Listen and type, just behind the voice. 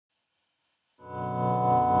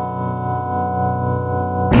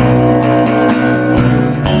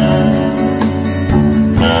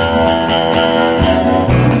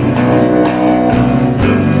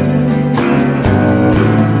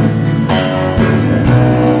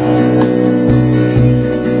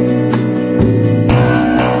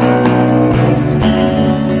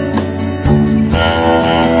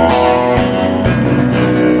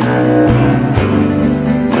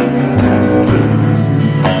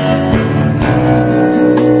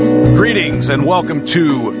and welcome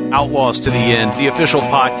to Outlaws to the End, the official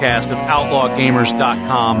podcast of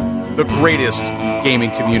OutlawGamers.com, the greatest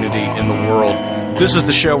gaming community in the world. This is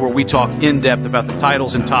the show where we talk in depth about the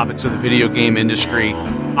titles and topics of the video game industry.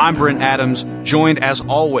 I'm Brent Adams, joined as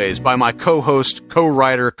always by my co-host,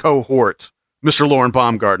 co-writer, cohort, Mr. Lauren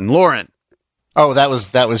Baumgarten. Lauren. Oh, that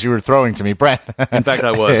was you were throwing to me, Brent. In fact,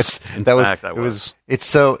 I was. It's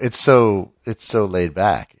so laid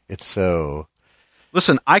back. It's so.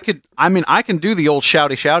 Listen, I can do the old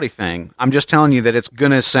shouty thing. I'm just telling you that it's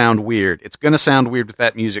gonna sound weird. It's gonna sound weird with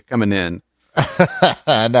that music coming in. No,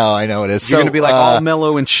 I know it is. You're gonna be like all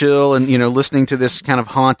mellow and chill, and listening to this kind of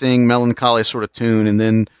haunting, melancholy sort of tune, and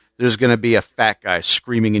then there's gonna be a fat guy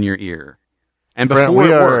screaming in your ear. And before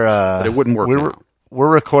Brent, it worked, but it wouldn't work now.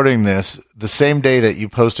 We're recording this the same day that you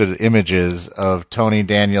posted images of Tony,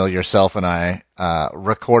 Daniel, yourself, and I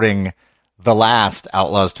recording the last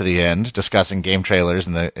Outlaws to the End, discussing game trailers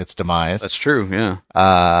and its demise. That's true,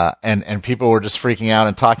 yeah. And people were just freaking out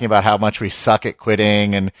and talking about how much we suck at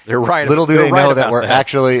quitting. And they're right. Little do they know that we're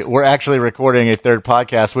actually recording a third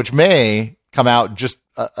podcast, which may come out just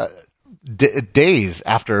days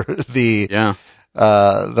after the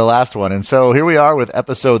last one. And so here we are with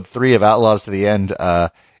episode 3 of Outlaws to the End.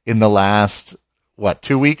 In the last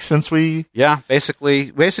 2 weeks since we? Yeah,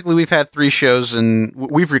 basically we've had 3 shows, and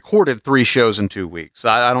we've recorded 3 shows in 2 weeks.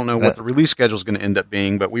 I don't know what the release schedule is going to end up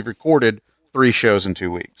being, but we've recorded 3 shows in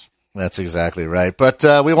 2 weeks. That's exactly right. But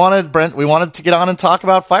we wanted to get on and talk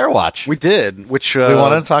about Firewatch. We did, which we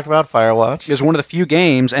wanted to talk about Firewatch. Is one of the few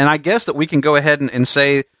games, and I guess that we can go ahead and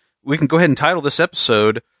say we can go ahead and title this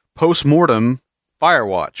episode "Postmortem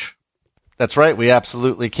Firewatch." That's right. We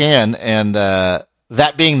absolutely can, and.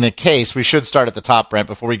 That being the case, we should start at the top, Brent,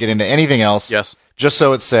 before we get into anything else. Yes. Just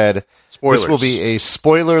so it's said, spoilers. This will be a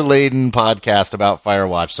spoiler-laden podcast about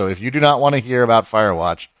Firewatch. So if you do not want to hear about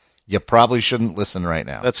Firewatch, you probably shouldn't listen right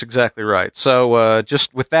now. That's exactly right. So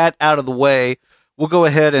just with that out of the way, we'll go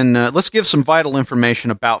ahead and let's give some vital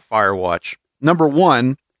information about Firewatch. Number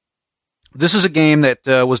 1, this is a game that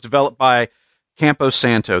was developed by Campo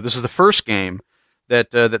Santo. This is the first game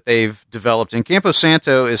that they've developed, and Campo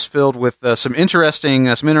Santo is filled with some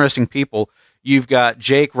interesting people. You've got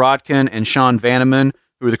Jake Rodkin and Sean Vanneman,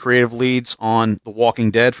 who are the creative leads on The Walking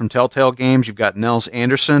Dead from Telltale Games. You've got Nels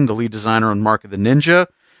Anderson, the lead designer on Mark of the Ninja.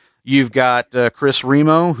 You've got Chris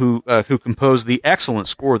Remo, who composed the excellent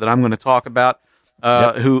score that I'm going to talk about.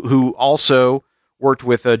 Who also worked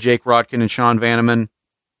with Jake Rodkin and Sean Vanneman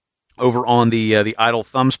over on the Idle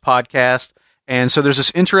Thumbs podcast. And so there's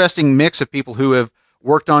this interesting mix of people who have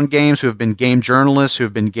worked on games, who have been game journalists, who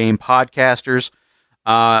have been game podcasters.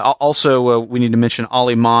 Also, we need to mention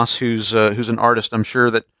Ollie Moss, who's an artist, I'm sure,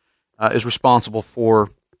 that is responsible for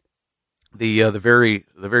the very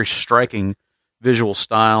striking visual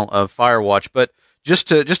style of Firewatch. But just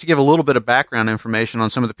to give a little bit of background information on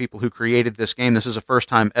some of the people who created this game, this is a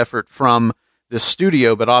first-time effort from this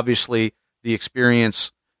studio, but obviously the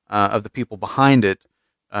experience of the people behind it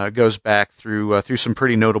goes back through some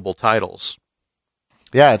pretty notable titles.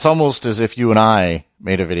 Yeah, it's almost as if you and I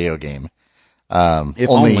made a video game, if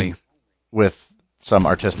only with some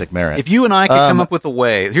artistic merit. If you and I could come up with a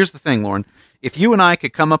way, here's the thing, Lauren. If you and I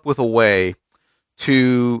could come up with a way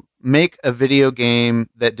to make a video game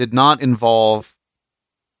that did not involve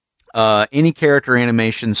any character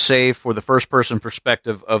animation save for the first-person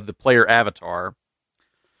perspective of the player avatar,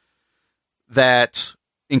 that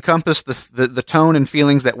encompass the tone and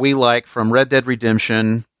feelings that we like from Red Dead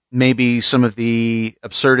Redemption, maybe some of the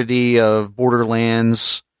absurdity of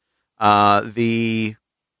Borderlands, the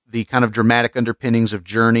kind of dramatic underpinnings of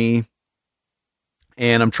Journey,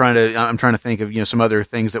 and I'm trying to think of some other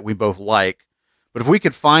things that we both like. But if we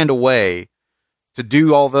could find a way to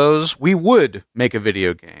do all those, we would make a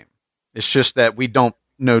video game. It's just that we don't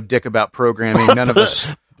know dick about programming. None of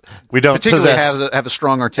us. We don't particularly possess have a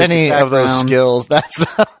strong artistic any background. of those skills.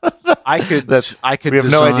 I could. We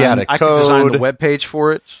have no idea how to code. I could design the webpage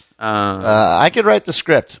for it. I could write the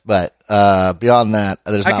script, but beyond that,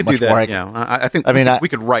 there's not much more. I think we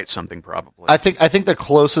could write something probably. I think the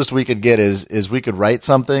closest we could get is we could write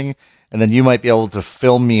something, and then you might be able to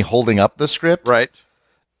film me holding up the script, right?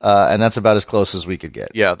 And that's about as close as we could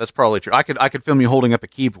get. Yeah, that's probably true. I could film you holding up a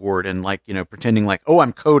keyboard and pretending like, oh,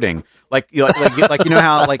 I'm coding, like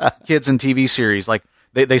how like kids in TV series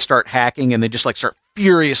they start hacking and they just start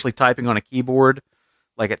furiously typing on a keyboard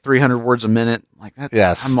at 300 words a minute like that.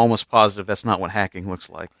 Yes, I'm almost positive that's not what hacking looks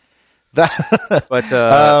like. But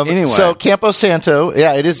anyway, so Campo Santo,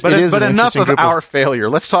 yeah, it is. But enough of our failure.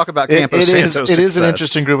 Let's talk about Campo Santo's It is an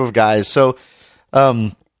interesting group of guys. So.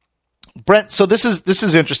 Brent, so this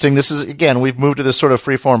is interesting. This is, again, we've moved to this sort of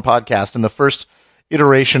freeform podcast. In the first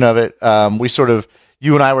iteration of it,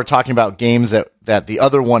 you and I were talking about games that the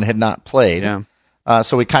other one had not played. Yeah.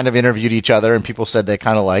 So we kind of interviewed each other, and people said they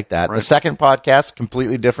kind of liked that. Right. The second podcast,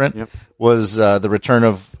 completely different, was the return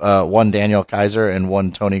of one Daniel Kaiser and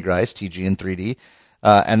one Tony Grice, TG in 3D.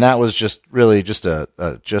 And that was just really just a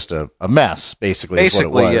mess, basically. Basically, is what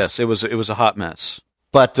it was. Yes, it was a hot mess.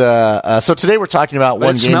 But so today we're talking about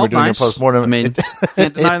one game we're doing nice. A postmortem. I mean,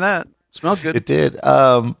 can't deny that. It smelled good. It did.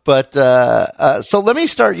 So let me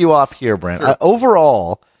start you off here, Brent. Sure.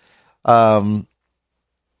 Overall,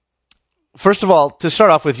 first of all, to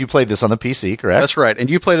start off with, you played this on the PC, correct? That's right, and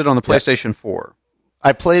you played it on the PlayStation 4.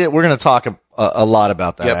 I played it. We're going to talk a lot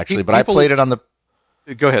about that, actually, but I played it on the...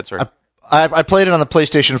 Go ahead, sorry. I played it on the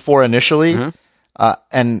PlayStation 4 initially,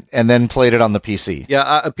 and then played it on the PC.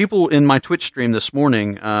 Yeah, people in my Twitch stream this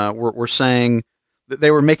morning were saying that they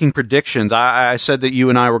were making predictions. I said that you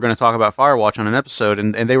and I were going to talk about Firewatch on an episode,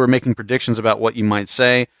 and they were making predictions about what you might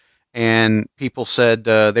say, and people said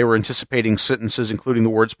they were anticipating sentences including the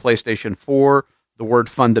words PlayStation 4, the word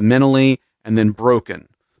fundamentally, and then broken,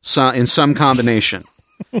 in some combination.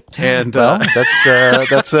 And that's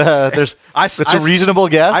a reasonable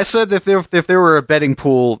guess. I said if there were a betting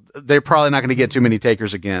pool, they're probably not going to get too many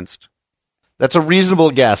takers against. That's a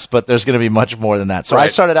reasonable guess, but there's going to be much more than that. So right. I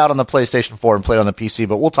started out on the PlayStation 4 and played on the PC,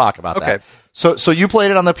 but we'll talk about that. So you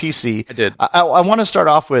played it on the PC. I did. I want to start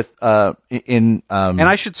off with and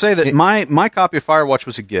I should say that my copy of Firewatch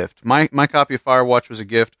was a gift. My copy of Firewatch was a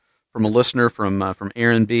gift from a listener from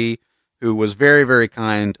Aaron B, who was very, very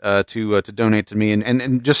kind to donate to me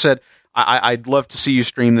and just said, I'd love to see you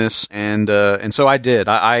stream this, and so I did.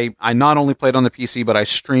 I not only played on the PC, but I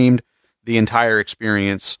streamed the entire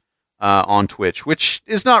experience on Twitch, which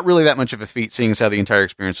is not really that much of a feat, seeing as how the entire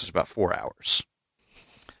experience was about 4 hours.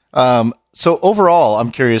 So overall,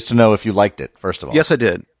 I'm curious to know if you liked it, first of all. Yes, I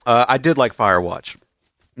did. I did like Firewatch.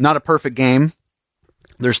 Not a perfect game.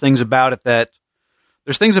 There's things about it that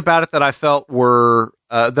I felt were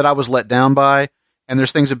that I was let down by, and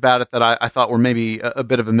there's things about it that I thought were maybe a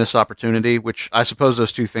bit of a missed opportunity, which I suppose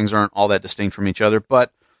those two things aren't all that distinct from each other.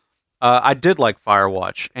 But I did like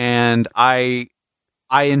Firewatch, and I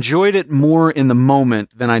enjoyed it more in the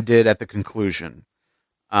moment than I did at the conclusion.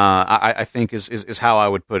 I think is how I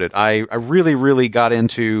would put it. I really, really got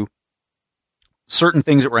into certain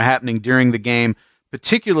things that were happening during the game,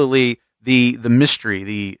 particularly the mystery,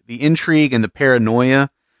 the intrigue, and the paranoia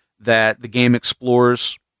that the game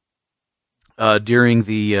explores during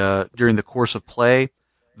the course of play.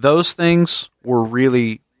 Those things were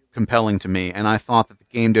really compelling to me, and I thought that the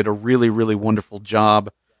game did a really, really wonderful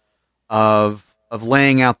job of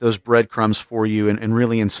laying out those breadcrumbs for you and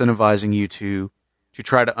really incentivizing you to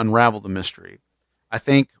try to unravel the mystery. I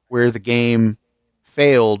think where the game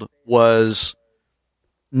failed was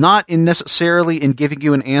not necessarily in giving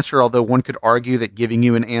you an answer, although one could argue that giving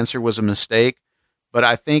you an answer was a mistake. But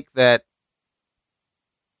I think that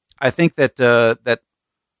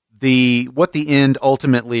what the end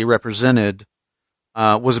ultimately represented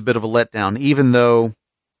was a bit of a letdown. Even though,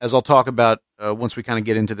 as I'll talk about once we kind of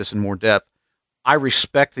get into this in more depth, I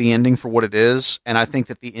respect the ending for what it is, and I think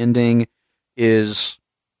that the ending it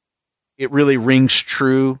really rings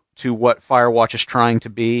true to what Firewatch is trying to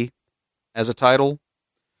be as a title.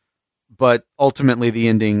 But ultimately, the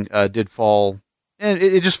ending did fall, and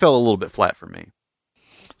it just fell a little bit flat for me.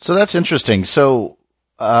 So that's interesting. So,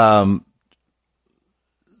 if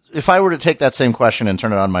I were to take that same question and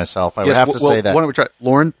turn it on myself, I would have to say that. Why don't we try?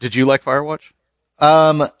 Lauren, did you like Firewatch?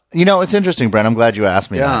 It's interesting, Brent. I'm glad you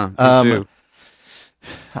asked me that. Me too.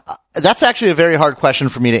 That's actually a very hard question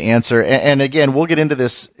for me to answer, and again, we'll get into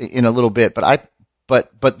this in a little bit. But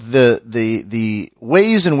the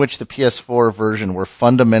ways in which the PS4 version were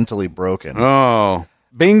fundamentally broken. Oh,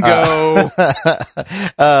 bingo! I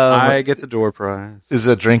get the door prize. Is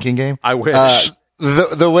it a drinking game? I wish.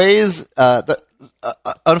 The ways,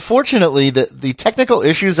 unfortunately, the technical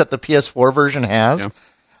issues that the PS4 version has,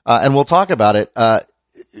 and we'll talk about it,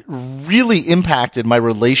 really impacted my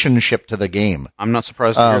relationship to the game. I'm not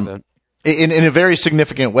surprised to hear that. In a very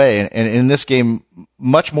significant way, and in this game,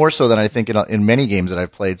 much more so than I think in many games that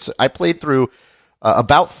I've played. So I played through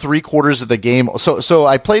about 3/4 of the game. So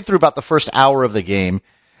I played through about the first hour of the game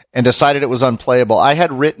and decided it was unplayable. I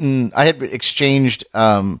had exchanged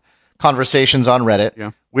conversations on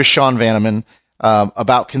Reddit with Sean Vanneman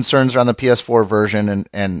about concerns around the PS4 version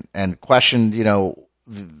and questioned,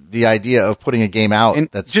 the idea of putting a game out. And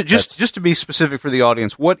just to be specific for the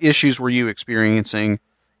audience, what issues were you experiencing?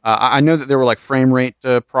 I know that there were like frame rate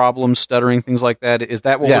problems, stuttering, things like that. Is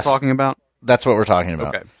that what we're talking about? That's what we're talking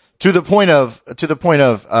about. Okay. To the point of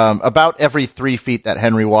about every 3 feet that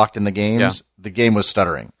Henry walked in the games, the game was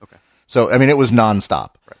stuttering. Okay. So, I mean, it was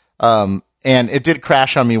nonstop. Right. And it did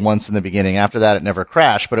crash on me once in the beginning. After that, it never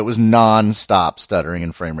crashed, but it was nonstop stuttering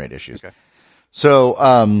and frame rate issues. Okay.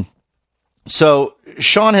 So, so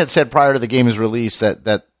Sean had said prior to the game's release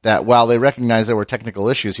that while they recognized there were technical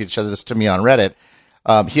issues, he'd said this to me on Reddit.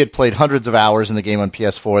 He had played hundreds of hours in the game on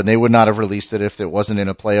PS4, and they would not have released it if it wasn't in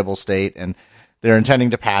a playable state. And they're intending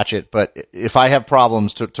to patch it, but if I have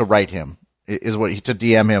problems, to write him is to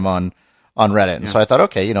DM him on Reddit. And so I thought,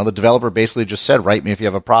 okay, the developer basically just said, write me if you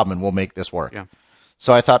have a problem, and we'll make this work. Yeah.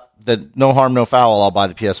 So I thought that no harm, no foul. I'll buy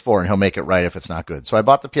the PS4, and he'll make it right if it's not good. So I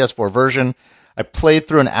bought the PS4 version. I played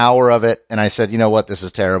through an hour of it, and I said, you know what, this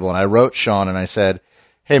is terrible. And I wrote Sean, and I said,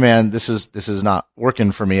 hey man, this is not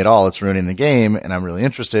working for me at all. It's ruining the game, and I'm really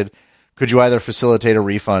interested. Could you either facilitate a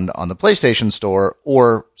refund on the PlayStation Store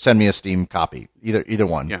or send me a Steam copy? Either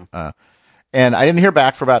one. Yeah. And I didn't hear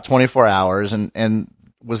back for about 24 hours, and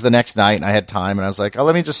was the next night, and I had time, and I was like, oh,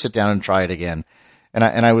 let me just sit down and try it again. And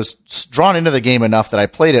I was drawn into the game enough that I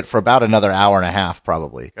played it for about another hour and a half,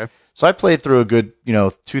 probably. Okay. So I played through a good,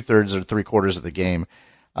 2/3 or 3/4 of the game,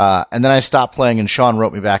 and then I stopped playing, and Sean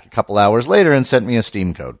wrote me back a couple hours later and sent me a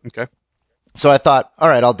Steam code. Okay. So I thought, all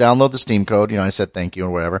right, I'll download the Steam code. I said thank you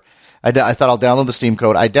or whatever. I thought I'll download the Steam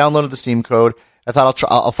code. I downloaded the Steam code. I thought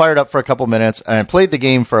I'll fire it up for a couple minutes, and I played the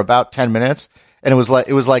game for about 10 minutes, and it was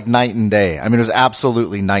like night and day. I mean, it was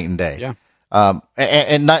absolutely night and day. Yeah.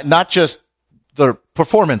 And not just the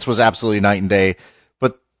performance was absolutely night and day,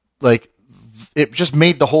 but like it just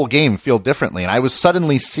made the whole game feel differently, and I was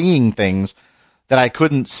suddenly seeing things that I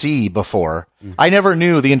couldn't see before. Mm. I never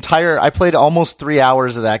knew I played almost 3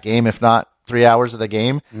 hours of that game, if not 3 hours of the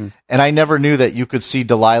game, and I never knew that you could see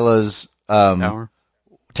Delilah's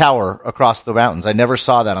tower across the mountains. I never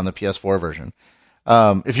saw that on the PS4 version.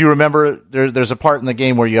 If you remember, there's a part in the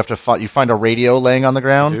game where you have to you find a radio laying on the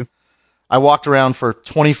ground. I walked around for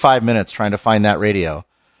 25 minutes trying to find that radio.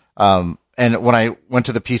 And when I went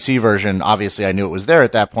to the PC version, obviously I knew it was there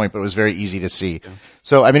at that point, but it was very easy to see. Yeah.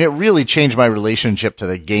 So, I mean, it really changed my relationship to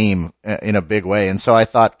the game in a big way. And so I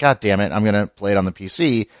thought, God damn it, I'm going to play it on the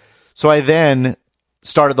PC. So I then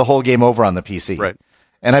started the whole game over on the PC. Right.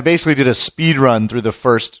 And I basically did a speed run through the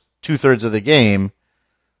first 2/3 of the game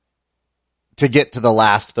to get to the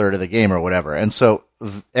last third of the game or whatever. And so,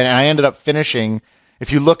 and I ended up finishing,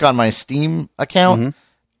 if you look on my Steam account,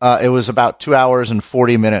 it was about 2 hours and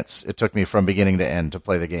 40 minutes it took me from beginning to end to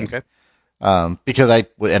play the game. Okay. Because I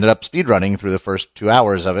ended up speedrunning through the first 2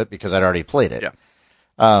 hours of it because I'd already played it. Yeah.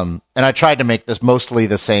 And I tried to make this mostly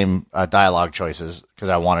the same dialogue choices because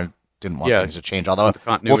I didn't want things to change. Although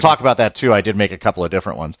we'll talk about that too. I did make a couple of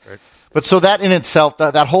different ones. Right. But so that in itself,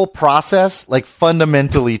 that whole process, like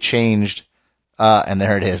fundamentally changed. And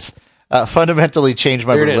there it is. Fundamentally changed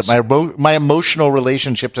my emotional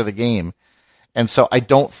relationship to the game. And so I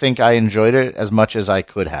don't think I enjoyed it as much as I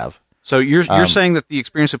could have. So you're saying that the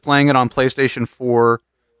experience of playing it on PlayStation 4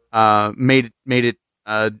 made it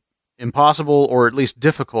impossible or at least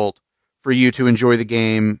difficult for you to enjoy the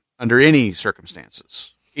game under any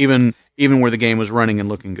circumstances, even where the game was running and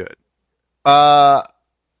looking good. I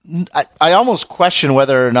almost question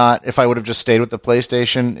whether or not if I would have just stayed with the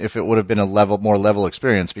PlayStation, if it would have been a more level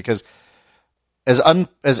experience, because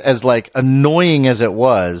as like annoying as it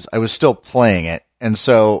was, I was still playing it. And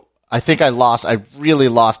so I think I really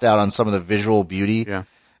lost out on some of the visual beauty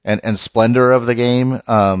and splendor of the game.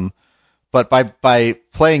 But by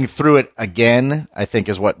playing through it again, I think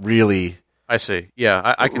is what really I see.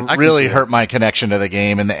 Yeah, I can really see hurt my connection to the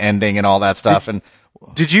game and the ending and all that stuff.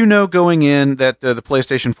 Did you know going in that the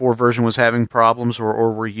PlayStation 4 version was having problems,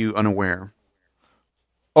 or were you unaware?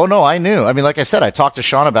 Oh no, I knew. I mean, like I said, I talked to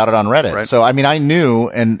Sean about it on Reddit. Right. So I mean, I knew,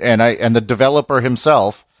 and the developer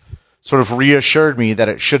himself sort of reassured me that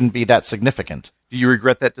it shouldn't be that significant. Do you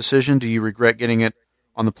regret that decision? Do you regret getting it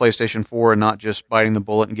on the PlayStation 4 and not just biting the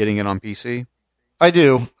bullet and getting it on PC? I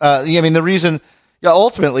do. I mean, the reason,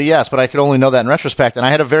 ultimately, yes, but I could only know that in retrospect, and I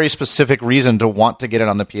had a very specific reason to want to get it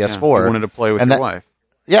on the PS4. You wanted to play with your wife.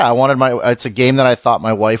 Yeah, it's a game that I thought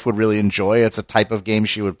my wife would really enjoy. It's a type of game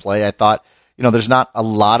she would play. I thought, there's not a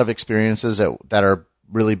lot of experiences that are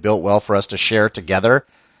really built well for us to share together.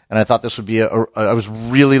 And I thought this would be I was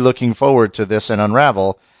really looking forward to this and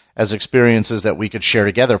Unravel as experiences that we could share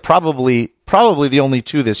together. Probably the only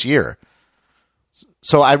two this year.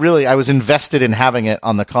 So I was invested in having it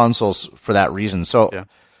on the consoles for that reason. So,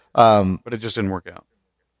 but it just didn't work out.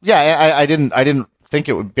 Yeah, I didn't think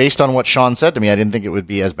it would, based on what Sean said to me, I didn't think it would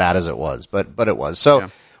be as bad as it was, but it was. So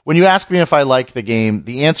when you ask me if I like the game,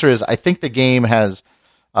 the answer is I think the game has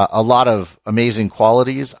a lot of amazing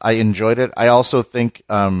qualities. I enjoyed it. I also think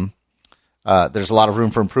there's a lot of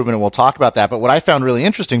room for improvement, and we'll talk about that. But what I found really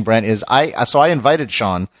interesting, Brent, is I invited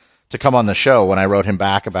Sean to come on the show when I wrote him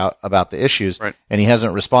back about the issues, right. And he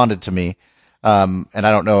hasn't responded to me, and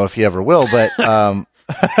I don't know if he ever will. But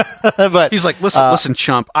but he's like, listen,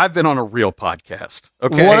 chump, I've been on a real podcast.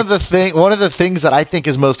 Okay. One of the things that I think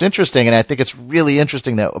is most interesting, and I think it's really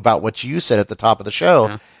interesting about what you said at the top of the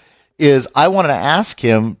show, is I wanted to ask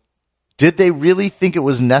him, did they really think it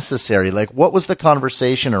was necessary? Like, what was the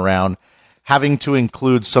conversation around having to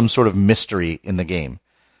include some sort of mystery in the game?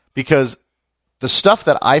 Because the stuff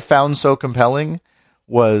that I found so compelling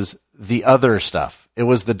was the other stuff. It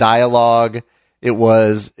was the dialogue. It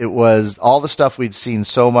was all the stuff we'd seen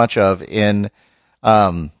so much of in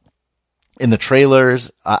the trailers.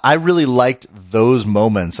 I really liked those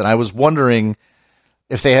moments, and I was wondering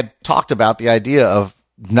if they had talked about the idea of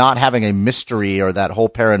not having a mystery or that whole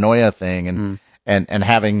paranoia thing, and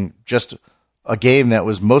having just a game that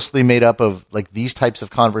was mostly made up of like these types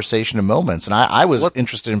of conversation and moments. And I was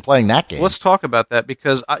interested in playing that game. Let's talk about that,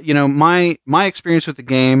 because my experience with the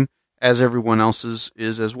game, as everyone else's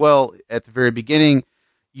is as well, at the very beginning,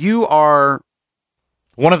 you are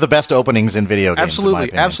one of the best openings in video games.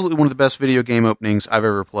 Absolutely one of the best video game openings I've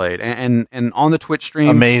ever played. And on the Twitch stream,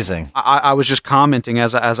 amazing. I was just commenting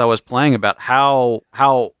as I was playing about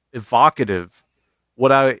how evocative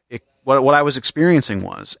what I was experiencing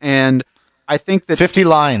was. And I think that 50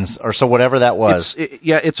 lines or so, whatever that was.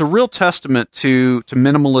 It's a real testament to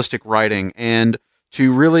minimalistic writing and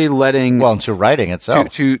to really letting and to writing itself,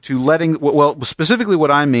 to letting specifically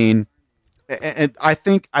what I mean. And I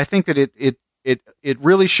think that it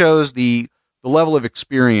really shows the level of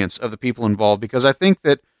experience of the people involved, because I think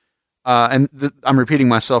that I'm repeating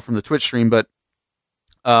myself from the Twitch stream, but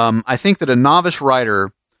I think that a novice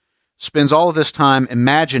writer spends all of this time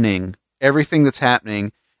imagining everything that's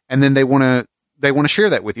happening, and then they want to share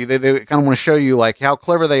that with you. They kind of want to show you like how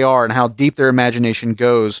clever they are and how deep their imagination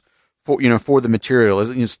goes for the material.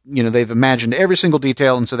 They've imagined every single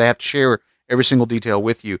detail, and so they have to share every single detail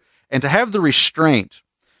with you. And to have the restraint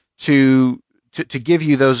to give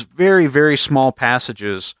you those very, very small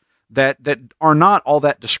passages that are not all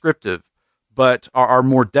that descriptive, but are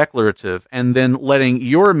more declarative, and then letting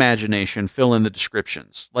your imagination fill in the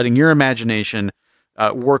descriptions, letting your imagination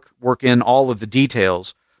work in all of the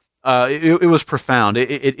details. It was profound.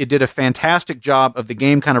 It did a fantastic job of the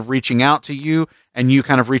game kind of reaching out to you, and you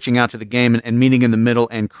kind of reaching out to the game, and meeting in the middle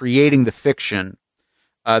and creating the fiction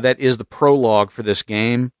that is the prologue for this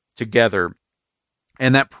game together.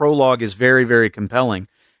 And that prologue is very, very compelling.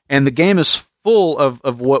 And the game is full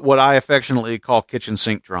of what I affectionately call kitchen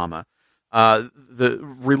sink drama. The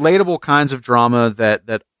relatable kinds of drama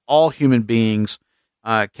that all human beings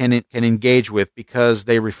can engage with, because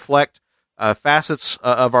they reflect facets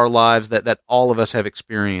of our lives that all of us have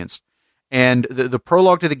experienced. And the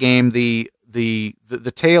prologue to the game, the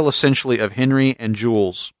tale essentially of Henry and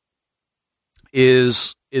Jules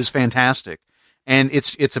is fantastic. And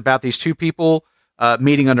it's about these two people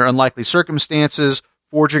meeting under unlikely circumstances,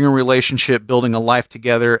 forging a relationship, building a life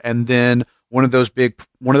together, and then one of those big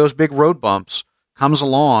road bumps comes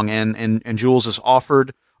along, and Jules is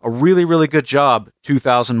offered a really, really good job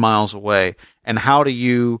 2,000 miles away. And how do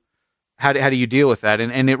you deal with that?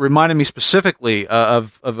 And it reminded me specifically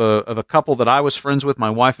of a couple that I was friends with, my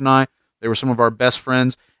wife and I. They were some of our best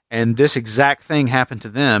friends, and this exact thing happened to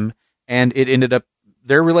them, and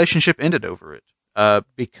their relationship ended over it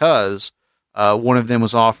because one of them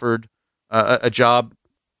was offered a job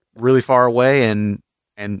really far away and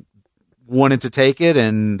wanted to take it,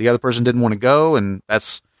 and the other person didn't want to go, and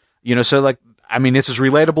that's so like, I mean, it's as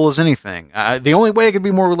relatable as anything. The only way it could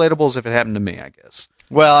be more relatable is if it happened to me, I guess.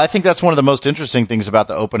 Well, I think that's one of the most interesting things about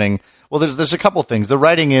the opening. Well, there's a couple things. The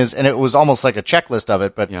writing is, and it was almost like a checklist of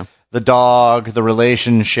it, but the dog, the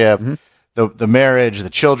relationship, the marriage, the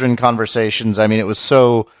children conversations. I mean, it was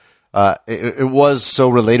so it was so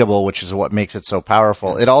relatable, which is what makes it so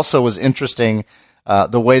powerful. It also was interesting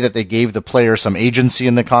the way that they gave the player some agency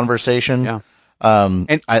in the conversation. Yeah.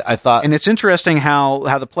 And I thought, and it's interesting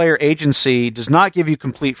how the player agency does not give you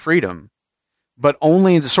complete freedom, but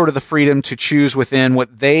only the sort of the freedom to choose within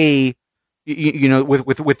what they,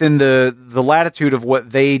 within the latitude of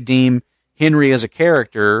what they deem Henry as a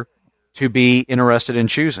character to be interested in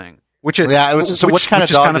choosing. Which is, which kind of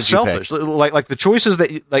dog did selfish. You pick? Like the choices that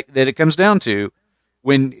it comes down to,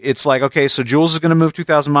 when it's like, okay, so Jules is going to move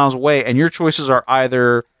 2,000 miles away, and your choices are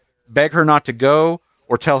either beg her not to go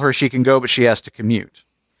or tell her she can go, but she has to commute.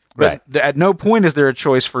 But at no point is there a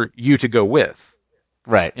choice for you to go with.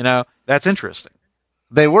 Right. That's interesting.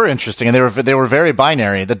 They were interesting, and they were very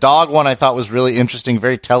binary. The dog one I thought was really interesting,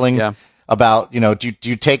 very telling about, do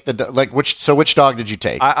you take which dog did you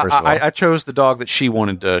take? I chose the dog that she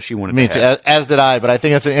wanted. Me too, as did I. But I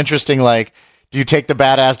think it's an interesting, do you take the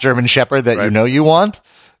badass German Shepherd that you want?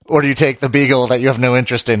 Or do you take the beagle that you have no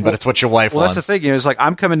interest in, but it's what your wife wants? Well, that's the thing. It's like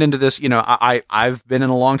I'm coming into this. I've been in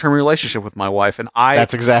a long-term relationship with my wife, and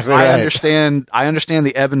that's exactly right. I understand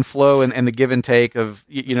the ebb and flow and the give and take of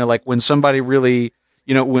like when somebody really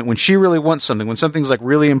when she really wants something, when something's like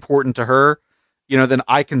really important to her, then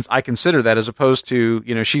I consider that, as opposed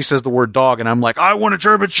to she says the word dog and I'm like, I want a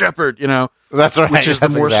German Shepherd. That's right. Which is the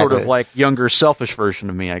more sort of like younger, selfish version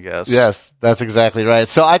of me, I guess. Yes, that's exactly right.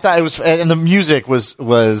 So I thought it was, and the music was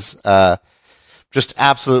just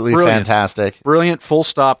absolutely fantastic. Brilliant, full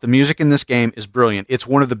stop. The music in this game is brilliant. It's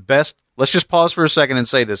one of the best. Let's just pause for a second and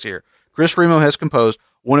say this here. Chris Remo has composed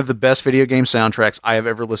one of the best video game soundtracks I have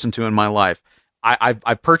ever listened to in my life.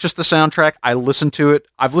 I've purchased the soundtrack. I listened to it.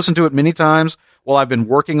 I've listened to it many times while I've been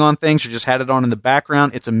working on things, or just had it on in the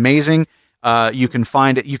background. It's amazing. You can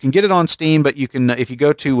find it. You can get it on Steam, but you can if you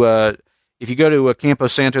go to Campo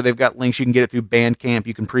Santo, they've got links. You can get it through Bandcamp.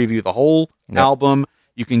 You can preview the whole album.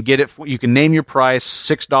 You can get it. You can name your price,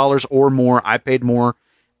 $6 or more. I paid more,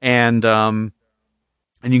 and you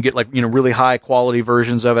can get really high quality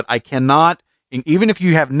versions of it. I cannot, even if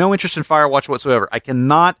you have no interest in Firewatch whatsoever, I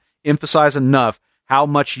cannot emphasize enough how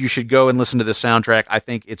much you should go and listen to the soundtrack. I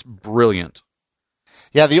think it's brilliant.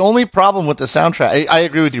 Yeah, the only problem with the soundtrack, I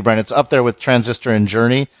agree with you, Brent. It's up there with Transistor and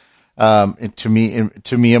Journey. To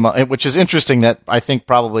me, which is interesting that I think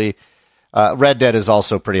probably Red Dead is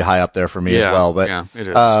also pretty high up there for me as well. But it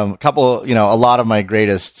is. A lot of my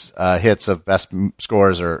greatest hits of best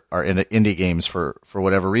scores are in indie games for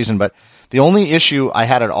whatever reason. But the only issue I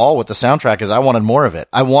had at all with the soundtrack is I wanted more of it.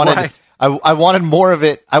 I wanted more of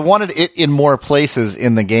it. I wanted it in more places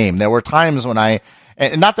in the game. There were times when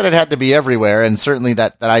and not that it had to be everywhere, and certainly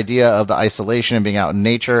that idea of the isolation and being out in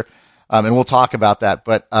nature, and we'll talk about that.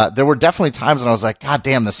 But there were definitely times when I was like, God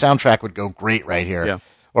damn, the soundtrack would go great right here. Yeah.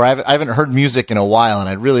 Or I haven't heard music in a while, and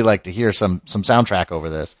I'd really like to hear some soundtrack over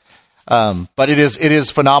this. But it is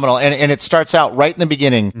phenomenal, and it starts out right in the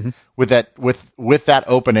beginning with that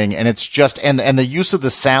opening, and it's just and the use of the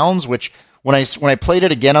sounds, which when I played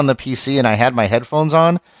it again on the PC and I had my headphones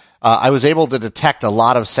on, I was able to detect a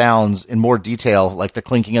lot of sounds in more detail, like the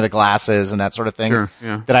clinking of the glasses and that sort of thing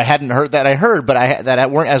that I hadn't heard, that I heard, but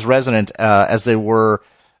that weren't as resonant as they were.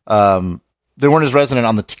 They weren't as resonant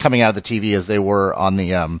on the coming out of the TV as they were on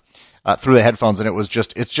the through the headphones, and it's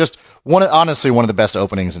just honestly one of the best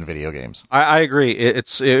openings in video games. I agree.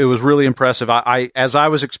 It was really impressive. I as I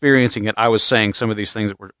was experiencing it, I was saying some of these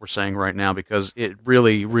things that we're saying right now because it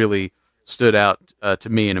really, really stood out to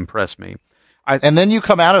me and impressed me. And then you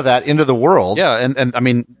come out of that into the world. Yeah, and I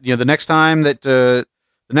mean, the next time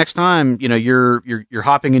you're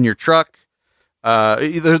hopping in your truck,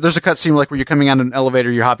 there's a cutscene like where you're coming out of an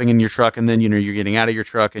elevator, you're hopping in your truck, and then you're getting out of your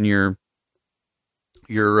truck and you're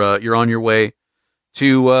on your way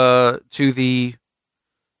to the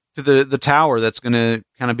tower that's going to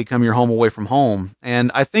kind of become your home away from home. And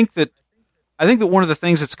I think that one of the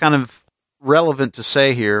things that's kind of relevant to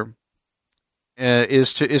say here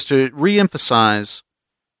is to reemphasize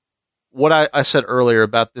what I said earlier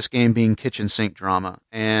about this game being kitchen sink drama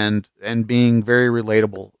and being very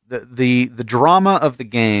relatable. The drama of the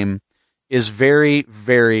game is very,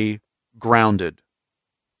 very grounded.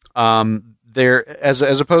 There, as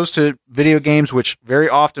opposed to video games, which very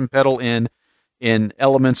often peddle in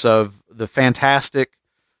elements of the fantastic,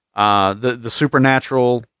 the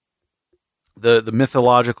supernatural, the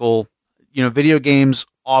mythological. Video games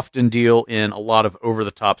often deal in a lot of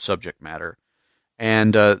over-the-top subject matter,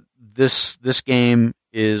 and this game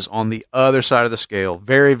is on the other side of the scale.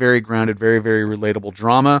 Very, very grounded, very, very relatable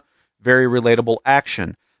drama, very relatable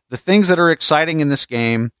action. The things that are exciting in this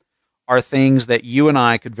game are things that you and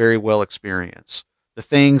I could very well experience. The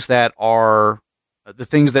things that fill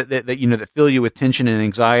you with tension and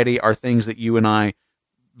anxiety are things that you and I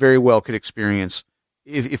very well could experience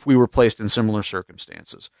if we were placed in similar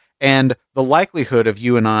circumstances. And the likelihood of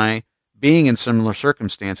you and I being in similar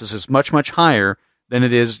circumstances is much, much higher than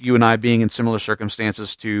it is you and I being in similar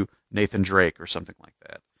circumstances to Nathan Drake or something like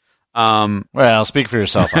that. Well, speak for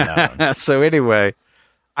yourself on that one. So anyway,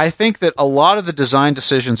 I think that a lot of the design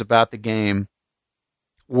decisions about the game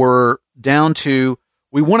were down to,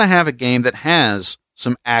 we want to have a game that has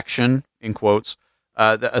some action, in quotes,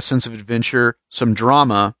 a sense of adventure, some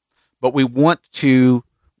drama, but we want to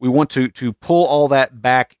pull all that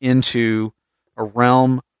back into a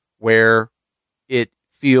realm where it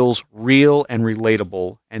feels real and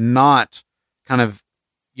relatable and not kind of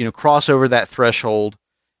cross over that threshold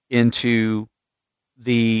into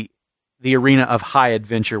the arena of high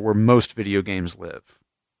adventure where most video games live.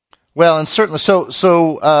 Well, and certainly,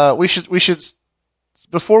 we should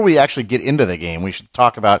before we actually get into the game, we should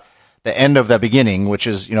talk about the end of the beginning, which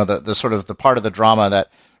is the sort of the part of the drama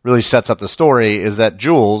that really sets up the story. Is that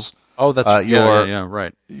Jules? Oh, that's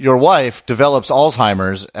right. Your wife develops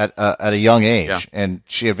Alzheimer's at a young age, and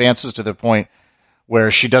she advances to the point where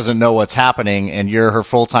she doesn't know what's happening, and you're her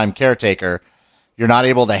full-time caretaker. You're not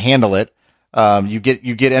able to handle it. You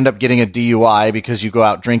end up getting a DUI because you go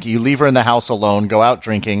out drinking. You leave her in the house alone, go out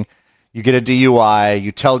drinking. You get a DUI.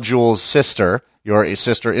 You tell Jules' sister, your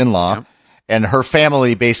sister-in-law, and her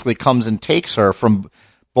family basically comes and takes her from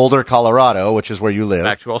Boulder, Colorado, which is where you live.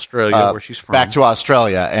 Back to Australia, where she's from. Back to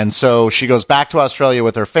Australia. And so she goes back to Australia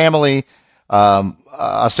with her family,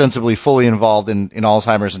 ostensibly fully involved in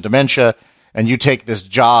Alzheimer's and dementia. And you take this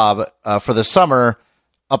job for the summer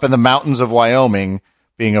up in the mountains of Wyoming,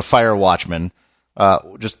 being a fire watchman,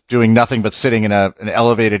 just doing nothing but sitting in an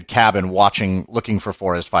elevated cabin looking for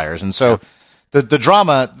forest fires. And so the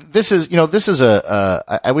drama,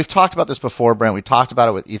 we've talked about this before, Brent. We talked about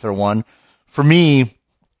it with Ether One. For me,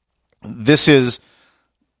 this is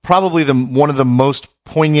probably one of the most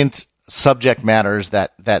poignant subject matters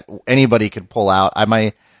that anybody could pull out.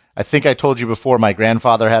 I think I told you before, my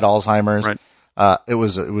grandfather had Alzheimer's. Right. It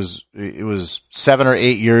was 7 or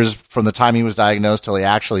 8 years from the time he was diagnosed till he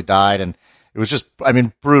actually died, and it was just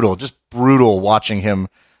brutal watching him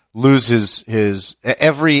lose his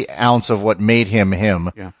every ounce of what made him him.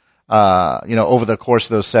 Yeah. Over the course of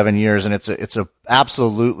those 7 years, and it's a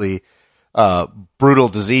absolutely brutal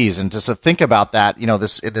disease. And just to think about that,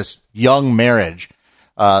 this young marriage,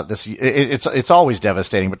 it's always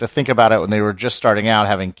devastating. But to think about it when they were just starting out,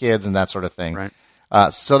 having kids and that sort of thing. Right.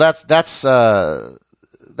 So that's the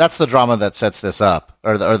drama that sets this up,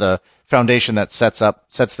 or the foundation that sets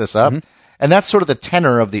this up. Mm-hmm. And that's sort of the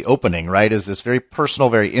tenor of the opening, right? Is this very personal,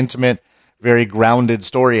 very intimate, very grounded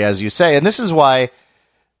story, as you say. And this is why,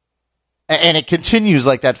 and it continues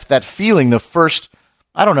like that feeling the first,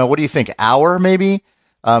 I don't know, what do you think, hour maybe?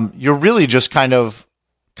 You're really just kind of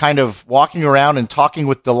walking around and talking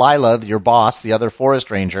with Delilah, your boss, the other forest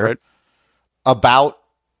ranger, right, about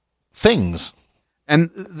things. And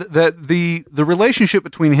the relationship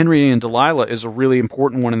between Henry and Delilah is a really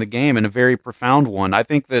important one in the game, and a very profound one. I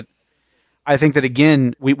think that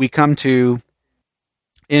again we come to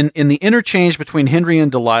in the interchange between Henry and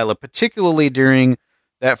Delilah, particularly during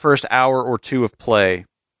that first hour or two of play.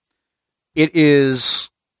 It is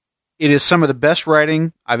some of the best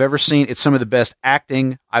writing I've ever seen. It's some of the best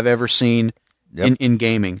acting I've ever seen in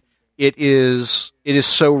gaming. It is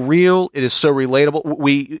so real. It is so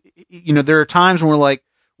relatable. There are times when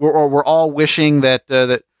we're all wishing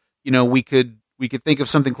that we could think of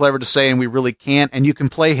something clever to say and we really can't. And you can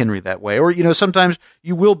play Henry that way, or sometimes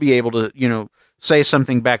you will be able to say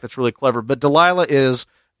something back that's really clever. But Delilah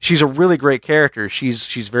she's a really great character.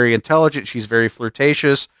 She's very intelligent. She's very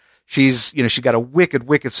flirtatious. She's got a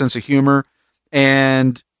wicked sense of humor,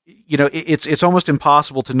 and it's almost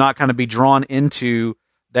impossible to not kind of be drawn into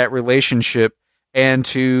that relationship and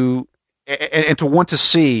to want to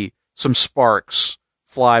see some sparks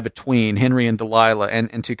fly between Henry and Delilah,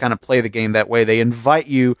 and to kind of play the game that way. They invite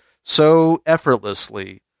you so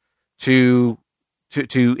effortlessly to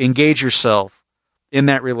engage yourself in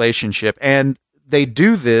that relationship, and they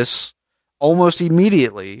do this almost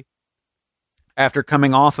immediately after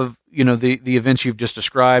coming off of the events you've just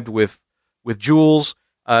described with Jules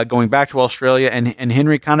going back to Australia, and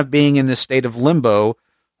Henry kind of being in this state of limbo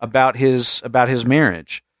about his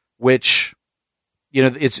marriage, which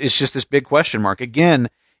it's just this big question mark. Again,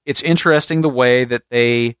 it's interesting the way that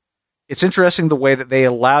they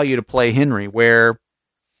allow you to play Henry, where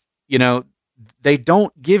they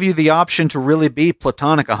don't give you the option to really be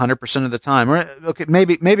platonic 100% of the time. Or, okay,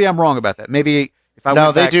 maybe I'm wrong about that. Maybe if I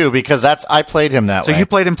no, they do, because I played him that way. So you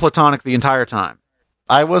played him platonic the entire time.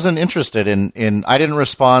 I wasn't interested in. I didn't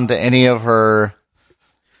respond to any of her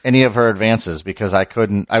advances because I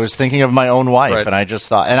couldn't. I was thinking of my own wife, right. And I just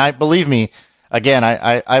thought. And believe me, again,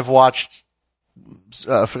 I've watched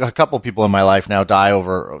a couple people in my life now die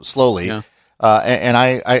over slowly. Yeah.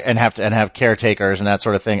 And have caretakers and that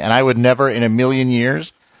sort of thing. And I would never in a million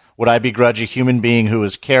years would I begrudge a human being who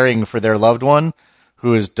is caring for their loved one,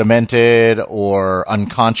 who is demented or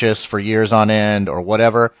unconscious for years on end or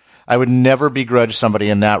whatever. I would never begrudge somebody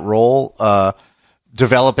in that role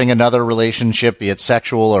developing another relationship, be it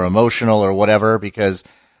sexual or emotional or whatever, because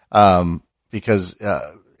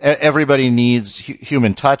everybody needs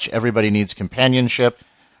human touch, everybody needs companionship,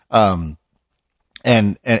 and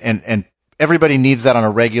everybody needs that on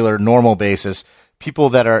a regular, normal basis. People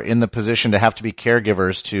that are in the position to have to be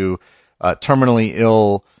caregivers to terminally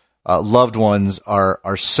ill loved ones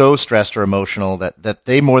are so stressed or emotional that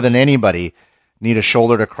they, more than anybody, need a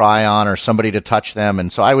shoulder to cry on or somebody to touch them.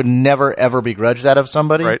 And so I would never, ever begrudge that of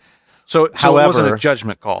somebody. Right. So However, it wasn't a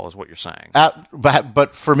judgment call, is what you're saying.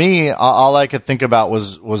 But for me, all I could think about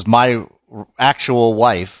was my actual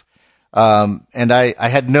wife. And I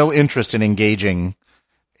had no interest in engaging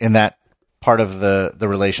in that part of the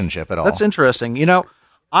relationship at all. That's interesting.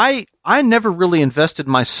 I never really invested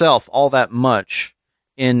myself all that much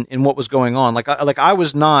in what was going on. Like I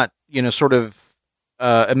was not, sort of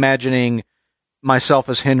imagining myself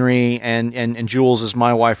as Henry and Jules as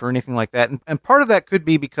my wife or anything like that. And part of that could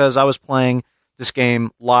be because I was playing this game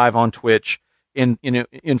live on Twitch in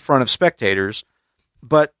front of spectators.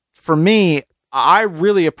 But for me, I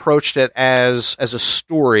really approached it as a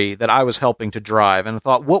story that I was helping to drive, and I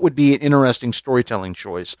thought, what would be an interesting storytelling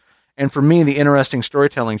choice? And for me, the interesting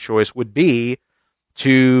storytelling choice would be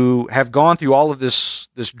to have gone through all of this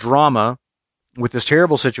drama with this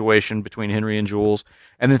terrible situation between Henry and Jules,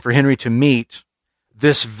 and then for Henry to meet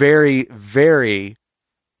this very, very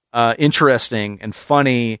interesting and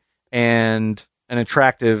funny and an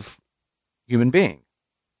attractive human being.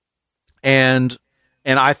 And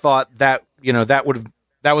I thought that that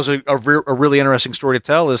was a really interesting story to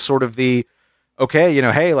tell, is sort of the, okay,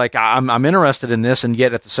 hey, like I'm interested in this, and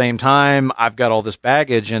yet at the same time I've got all this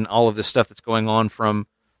baggage and all of this stuff that's going on from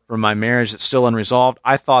my marriage that's still unresolved.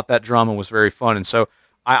 I thought that drama was very fun, and so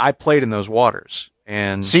I played in those waters.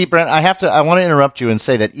 And see, Brent, I want to interrupt you and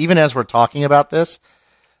say that even as we're talking about this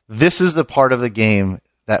is the part of the game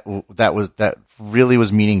that really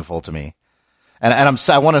was meaningful to me. And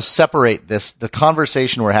I want to separate the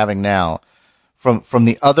conversation we're having now from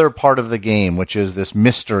the other part of the game, which is this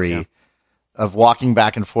mystery of walking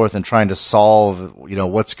back and forth and trying to solve,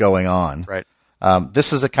 what's going on. Right.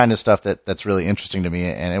 This is the kind of stuff that's really interesting to me,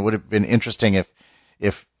 and it would have been interesting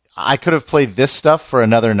if I could have played this stuff for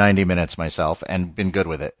another 90 minutes myself and been good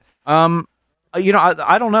with it. I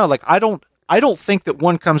don't know. Like, I don't think that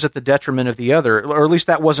one comes at the detriment of the other, or at least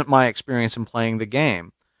that wasn't my experience in playing the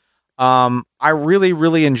game. I really,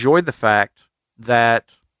 really enjoyed the fact that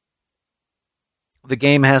the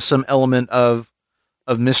game has some element of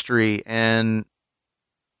mystery and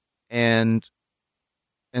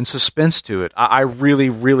suspense to it. I really,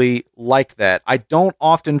 really like that. I don't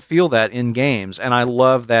often feel that in games, and I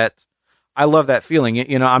love that. I love that feeling.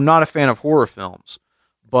 I'm not a fan of horror films,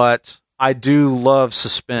 but I do love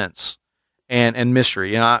suspense and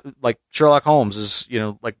mystery. Like Sherlock Holmes is,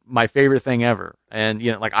 like my favorite thing ever. And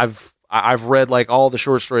like I've read like all the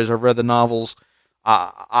short stories. I've read the novels.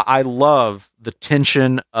 I love the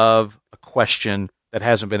tension of a question that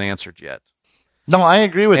hasn't been answered yet. No, I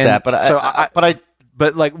agree with that,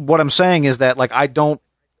 but like what I'm saying is that like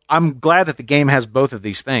I'm glad that the game has both of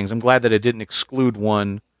these things. I'm glad that it didn't exclude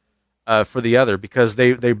one for the other, because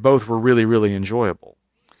they both were really, really enjoyable.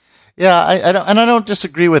 Yeah, I don't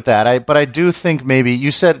disagree with that. But I do think maybe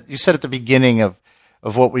you said at the beginning of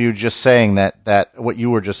what you were just saying that what you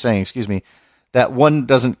were just saying, excuse me, that one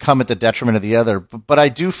doesn't come at the detriment of the other. But I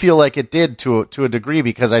do feel like it did to a degree,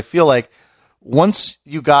 because I feel like once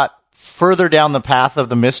you got further down the path of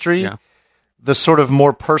the mystery, the sort of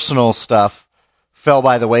more personal stuff fell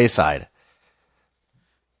by the wayside.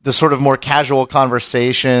 The sort of more casual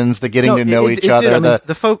conversations, the getting to know each other.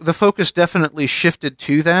 The focus definitely shifted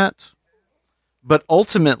to that, but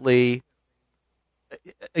ultimately,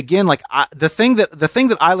 again, like the thing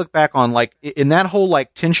that I look back on, like in that whole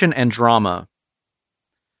like tension and drama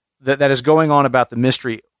that is going on about the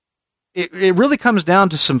mystery, it really comes down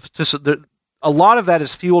to a lot of that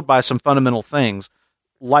is fueled by some fundamental things,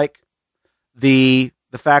 like the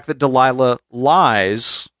fact that Delilah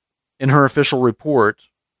lies in her official report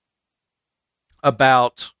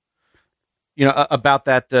about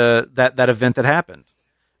that event that happened.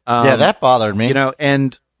 That bothered me.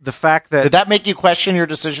 And the fact that did that make you question your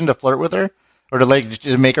decision to flirt with her, or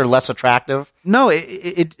to make her less attractive? No,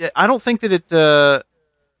 I don't think that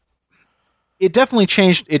it definitely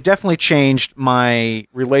changed. It definitely changed my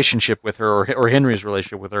relationship with her, or Henry's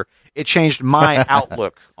relationship with her. It changed my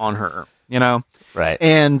outlook on her. Right.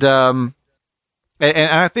 And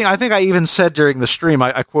I think I even said during the stream,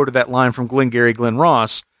 I quoted that line from Glengarry Glen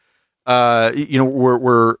Ross,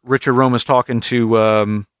 where Richard Roman's talking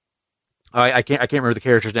to I can't remember the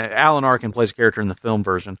character's name. Alan Arkin plays a character in the film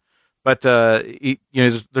version, but they're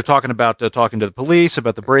talking about talking to the police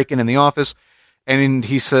about the break-in in the office, and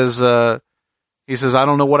he says I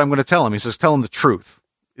don't know what I'm going to tell him. He says, tell him the truth.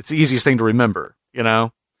 It's the easiest thing to remember,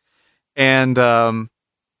 And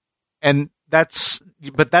And that's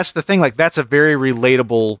the thing. Like, that's a very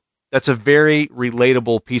relatable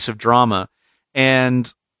piece of drama.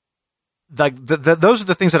 And like those are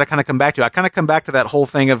the things that I kind of come back to. I kind of come back to that whole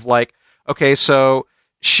thing of like, okay, so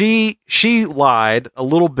she lied a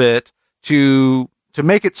little bit to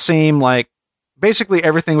make it seem like basically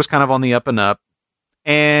everything was kind of on the up and up.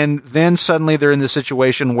 And then suddenly they're in the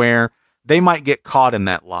situation where they might get caught in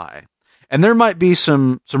that lie. And there might be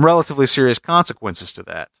some relatively serious consequences to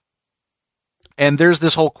that. And there's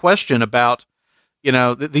this whole question about, you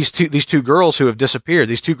know, these two girls who have disappeared,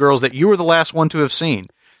 these two girls that you were the last one to have seen,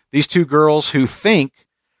 these two girls who think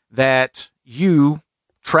that you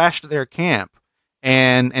trashed their camp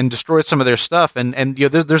and destroyed some of their stuff. And you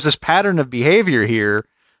know, there's this pattern of behavior here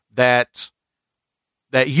that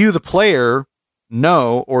you, the player,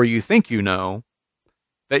 know, or you think you know,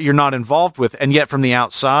 that you're not involved with, and yet from the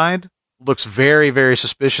outside looks very, very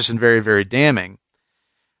suspicious and very, very damning.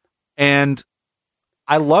 And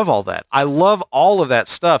I love all that. I love all of that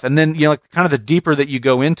stuff. And then, you know, like, kind of the deeper that you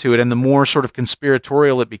go into it and the more sort of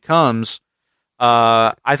conspiratorial it becomes,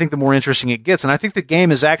 I think the more interesting it gets. And I think the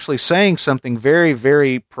game is actually saying something very,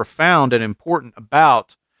 very profound and important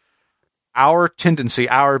about our tendency,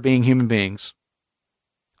 our being human beings,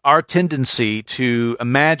 our tendency to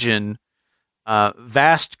imagine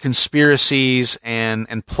vast conspiracies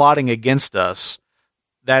and plotting against us.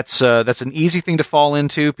 That's an easy thing to fall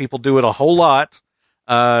into. People do it a whole lot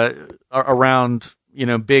around, you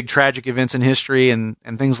know, big tragic events in history and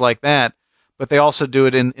things like that. But they also do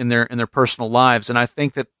it in their personal lives. And I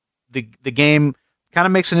think that the game kind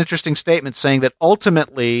of makes an interesting statement saying that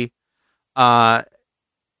ultimately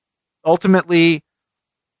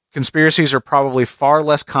conspiracies are probably far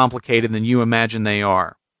less complicated than you imagine they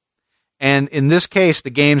are. And in this case,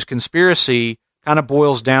 the game's conspiracy kind of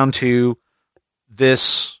boils down to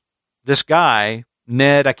this guy,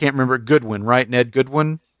 Ned, I can't remember, Goodwin, right? Ned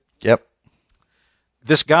Goodwin? Yep.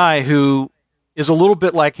 This guy who is a little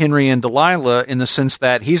bit like Henry and Delilah in the sense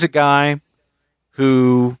that he's a guy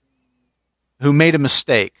who made a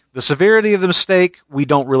mistake. The severity of the mistake, we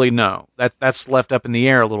don't really know. That's left up in the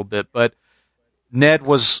air a little bit, but Ned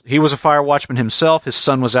was a fire watchman himself. His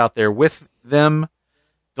son was out there with them.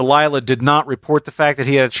 Delilah did not report the fact that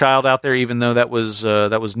he had a child out there, even though that was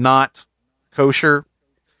not kosher.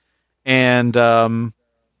 And the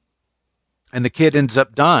kid ends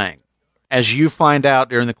up dying. As you find out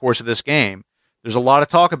during the course of this game, there's a lot of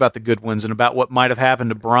talk about the Goodwins and about what might have happened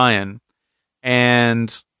to Brian. And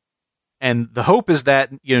the hope is that,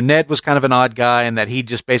 you know, Ned was kind of an odd guy and that he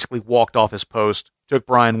just basically walked off his post, took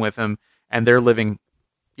Brian with him, and they're living,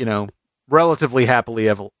 you know, relatively happily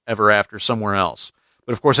ever after somewhere else.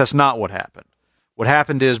 But of course, that's not what happened. What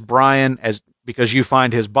happened is Brian, because you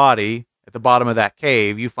find his body at the bottom of that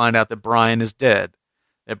cave, you find out that Brian is dead.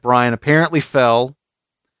 That Brian apparently fell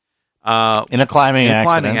in a climbing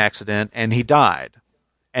accident, and he died.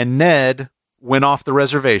 And Ned went off the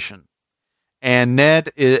reservation. And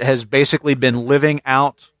Ned has basically been living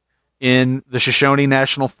out in the Shoshone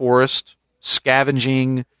National Forest,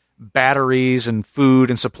 scavenging batteries and food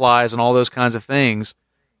and supplies and all those kinds of things,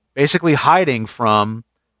 basically hiding from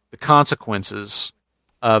the consequences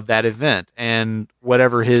of that event and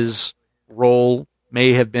whatever his role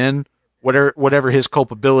may have been, whatever his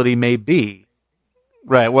culpability may be.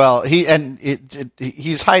 Right. Well,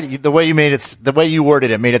 he's hiding. The way you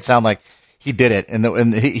worded it made it sound like he did it,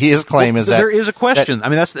 and his claim is that there is a question. I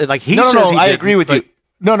mean, that's like he says. No, I agree with you.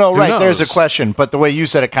 No, right. Knows? There's a question, but the way you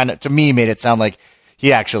said it kind of to me made it sound like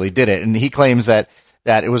he actually did it, and he claims that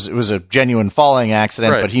it was a genuine falling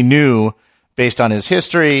accident, right. But he knew based on his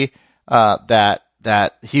history that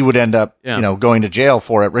he would end up going to jail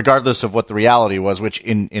for it, regardless of what the reality was, which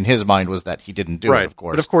in his mind was that he didn't do it. Of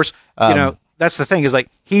course, but of course, that's the thing is like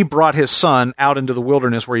he brought his son out into the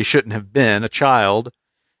wilderness where he shouldn't have been, a child.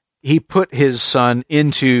 He put his son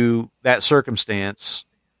into that circumstance,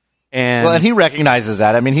 and he recognizes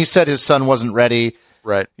that. I mean, he said his son wasn't ready.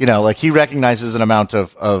 Right. You know, like he recognizes an amount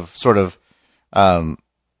of sort of, how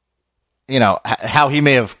he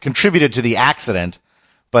may have contributed to the accident,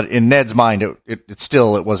 but in Ned's mind, it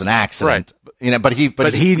still was an accident. Right. You know, but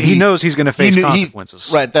he knows he's going to face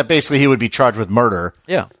consequences. Right. That basically he would be charged with murder.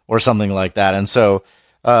 Yeah. Or something like that. And so,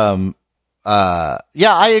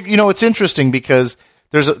 it's interesting because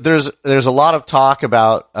there's a lot of talk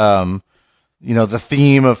about, the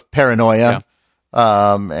theme of paranoia.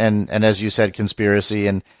 Yeah. And as you said, conspiracy,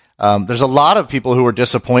 and there's a lot of people who were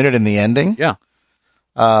disappointed in the ending. Yeah.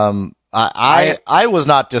 I was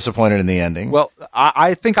not disappointed in the ending. Well,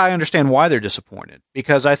 I think I understand why they're disappointed,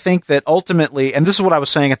 because I think that ultimately, and this is what I was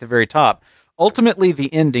saying at the very top, ultimately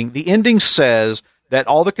the ending says that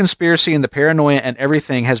all the conspiracy and the paranoia and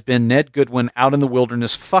everything has been Ned Goodwin out in the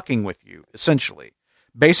wilderness fucking with you, essentially.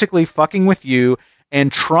 Basically fucking with you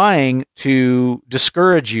and trying to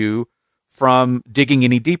discourage you from digging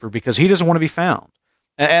any deeper because he doesn't want to be found.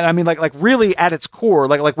 And I mean, like really at its core,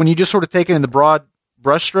 like when you just sort of take it in the broad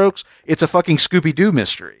brushstrokes, it's a fucking Scooby-Doo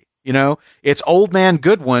mystery. You know, it's old man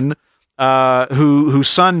Goodwin, whose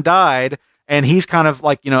son died, and he's kind of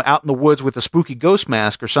like, you know, out in the woods with a spooky ghost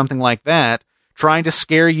mask or something like that, trying to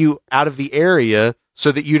scare you out of the area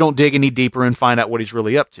so that you don't dig any deeper and find out what he's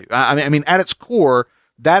really up to. I mean, at its core,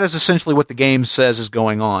 that is essentially what the game says is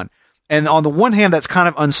going on. And on the one hand, that's kind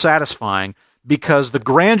of unsatisfying because the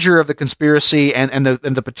grandeur of the conspiracy and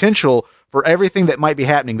the potential for everything that might be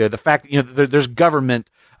happening there, the fact that, you know, there's government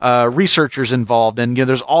researchers involved, and you know,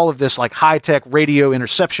 there's all of this like high-tech radio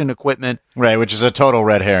interception equipment, right? Which is a total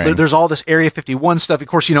red herring. There's all this Area 51 stuff. Of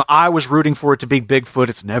course, you know, I was rooting for it to be Bigfoot.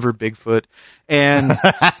 It's never Bigfoot, and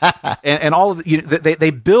and all of the, you know, they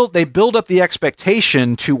build up the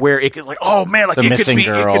expectation to where it could like, oh man, like the missing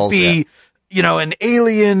girls, it could be you know, an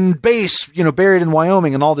alien base, you know, buried in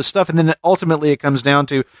Wyoming and all this stuff, and then ultimately it comes down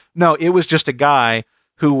to no, it was just a guy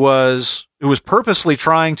who was purposely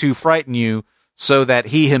trying to frighten you so that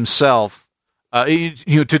he himself, you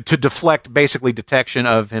know, to deflect basically detection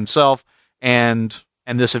of himself and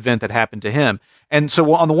this event that happened to him. And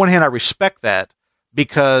so on the one hand, I respect that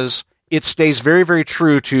because it stays very, very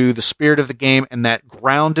true to the spirit of the game and that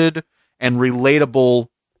grounded and relatable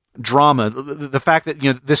drama. The fact that,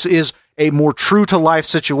 you know, this is a more true to life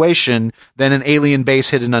situation than an alien base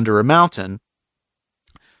hidden under a mountain.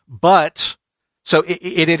 But so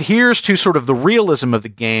it adheres to sort of the realism of the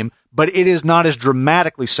game, but it is not as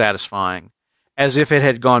dramatically satisfying as if it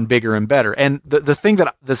had gone bigger and better. And the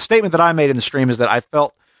statement that I made in the stream is that I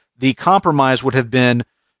felt the compromise would have been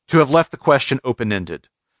to have left the question open-ended,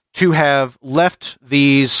 to have left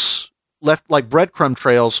like breadcrumb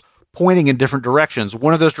trails pointing in different directions.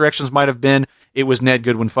 One of those directions might have been it was Ned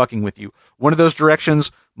Goodwin fucking with you. One of those directions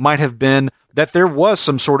might have been that there was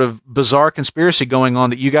some sort of bizarre conspiracy going on,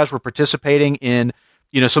 that you guys were participating in,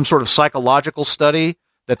 you know, some sort of psychological study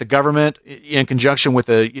that the government, in conjunction with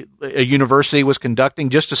a university, was conducting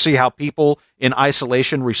just to see how people in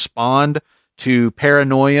isolation respond to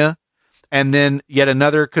paranoia. And then yet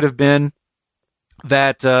another could have been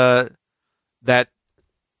that that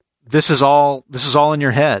this is all in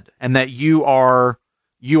your head, and that you are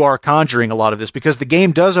conjuring a lot of this, because the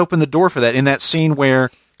game does open the door for that in that scene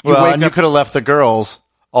where you could have left the girls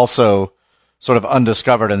also sort of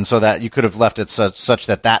undiscovered, and so that you could have left it such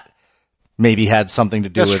that maybe had something to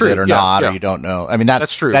do with it or not, or you don't know. I mean,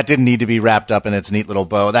 that's true. That didn't need to be wrapped up in its neat little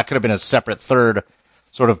bow. That could have been a separate third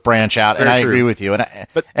sort of branch out. Very and I true. Agree with you.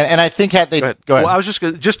 And I think had they go ahead. Well, I was just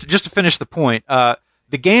to finish the point.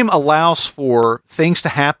 The game allows for things to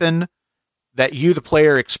happen that you, the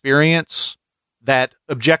player, experience that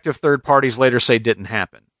objective third parties later say didn't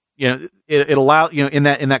happen. You know, it allows, you know, in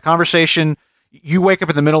that conversation, you wake up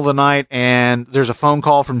in the middle of the night and there's a phone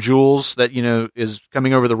call from Jules that, you know, is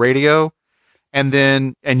coming over the radio. And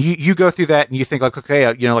then, you go through that and you think like,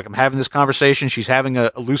 okay, you know, like I'm having this conversation. She's having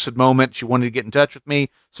a lucid moment. She wanted to get in touch with me.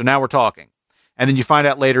 So now we're talking. And then you find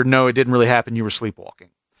out later, no, it didn't really happen. You were sleepwalking.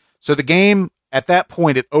 So the game, at that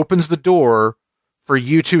point, it opens the door for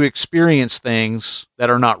you to experience things that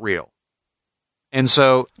are not real. And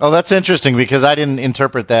so, that's interesting, because I didn't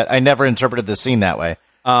interpret that. I never interpreted the scene that way.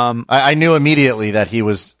 I knew immediately that he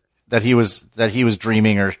was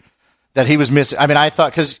dreaming, or that he was missing. I mean, I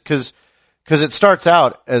thought because it starts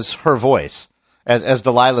out as her voice, as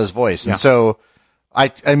Delilah's voice, and so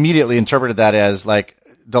I immediately interpreted that as like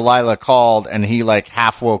Delilah called and he like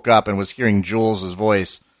half woke up and was hearing Jules's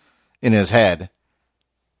voice in his head.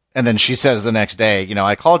 And then she says the next day, you know,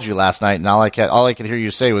 I called you last night and all I could hear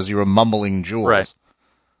you say was you were mumbling Jules. Right.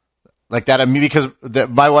 Like that, I mean, because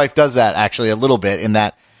my wife does that actually a little bit, in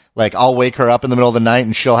that, like, I'll wake her up in the middle of the night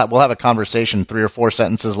and we'll have a conversation 3 or 4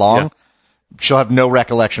 sentences long. Yeah. She'll have no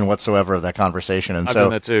recollection whatsoever of that conversation. And I've done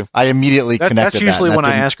that too. I immediately connected that's usually that. When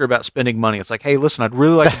I ask her about spending money. It's like, hey, listen, I'd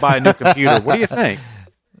really like to buy a new computer. What do you think?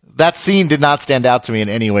 That scene did not stand out to me in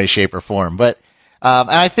any way, shape, or form. But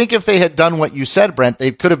and I think if they had done what you said, Brent,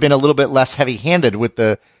 they could have been a little bit less heavy-handed unless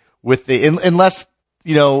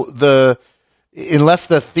the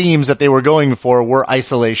themes that they were going for were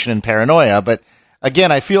isolation and paranoia. But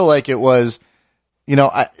again, I feel like it was,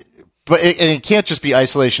 it can't just be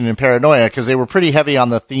isolation and paranoia, because they were pretty heavy on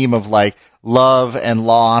the theme of like love and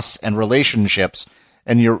loss and relationships,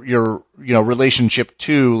 and your relationship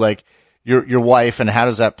to like your wife, and how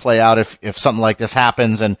does that play out if something like this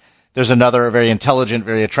happens, and there's another very intelligent,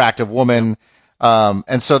 very attractive woman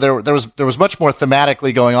And so there was much more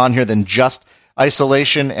thematically going on here than just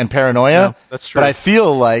isolation and paranoia. Yeah, that's true. But I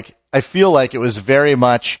feel like it was very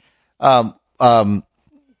much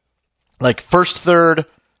like first, third,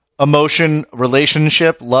 emotion,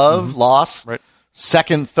 relationship, love, loss. Right.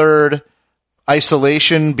 Second, third,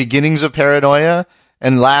 isolation, beginnings of paranoia,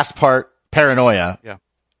 and last part, paranoia. Yeah.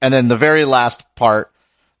 And then the very last part,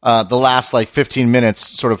 the last like 15 minutes,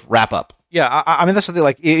 sort of wrap up. Yeah, I mean that's the thing.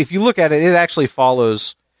 Like, if you look at it, it actually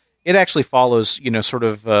follows. Sort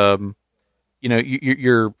of,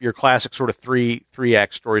 your classic sort of three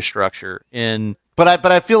act story structure.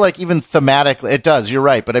 But I feel like even thematically, it does. You're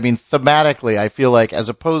right. But I mean, thematically, I feel like as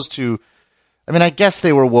opposed to, I mean, I guess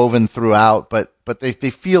they were woven throughout, but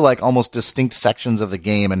they feel like almost distinct sections of the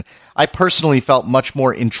game. And I personally felt much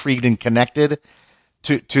more intrigued and connected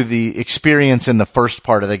to the experience in the first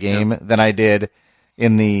part of the game than I did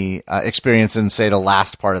in the experience in, say, the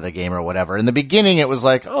last part of the game or whatever. In the beginning, it was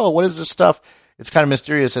like, oh, what is this stuff? It's kind of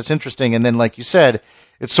mysterious. It's interesting. And then, like you said,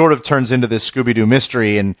 it sort of turns into this Scooby-Doo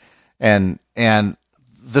mystery. And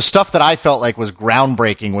the stuff that I felt like was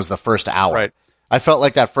groundbreaking was the first hour. Right. I felt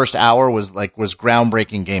like that first hour was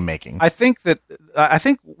groundbreaking game making. I think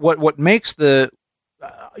what makes the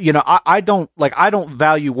I don't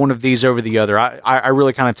value one of these over the other. I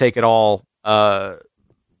really kind of take it all. I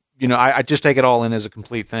just take it all in as a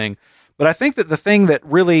complete thing. But I think that the thing that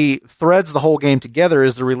really threads the whole game together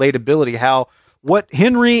is the relatability. How what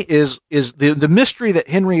Henry is the mystery that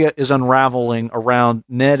Henry is unraveling around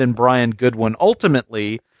Ned and Brian Goodwin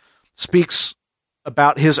ultimately speaks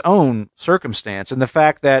about his own circumstance and the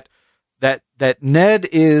fact that Ned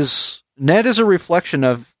is a reflection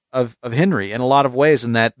of Henry in a lot of ways,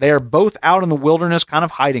 in that they are both out in the wilderness kind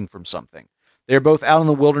of hiding from something. They're both out in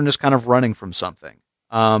the wilderness kind of running from something.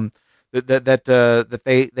 That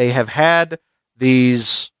they have had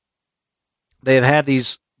these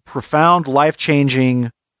profound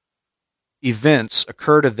life-changing events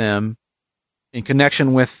occur to them in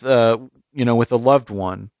connection with with a loved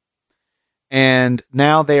one. And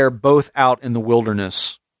now they are both out in the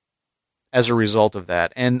wilderness as a result of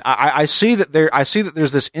that. And I see that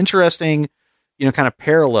there's this interesting, kind of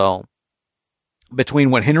parallel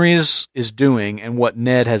between what Henry is doing and what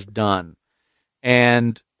Ned has done.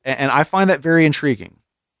 And I find that very intriguing.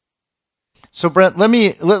 So Brent,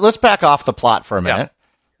 let's back off the plot for a minute,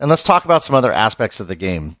 and let's talk about some other aspects of the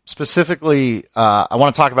game. Specifically, I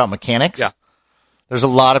want to talk about mechanics. Yeah. There's a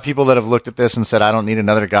lot of people that have looked at this and said, I don't need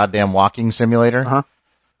another goddamn walking simulator. Uh-huh.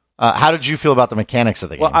 How did you feel about the mechanics of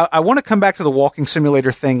the game? Well, I want to come back to the walking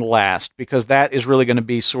simulator thing last, because that is really going to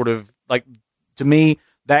be sort of like, to me,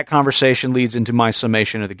 that conversation leads into my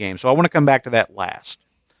summation of the game. So I want to come back to that last.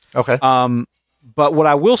 Okay. But what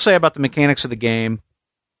I will say about the mechanics of the game,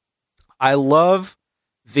 I love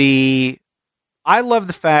the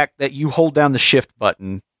fact that you hold down the shift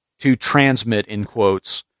button to transmit, in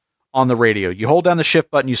quotes, on the radio. You hold down the shift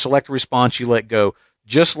button, you select a response, you let go,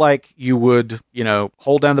 just like you would,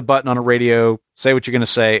 hold down the button on a radio, say what you're going to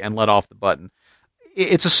say, and let off the button.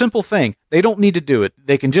 It's a simple thing. They don't need to do it.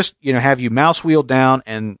 They can just, have you mouse wheel down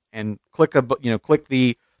and click click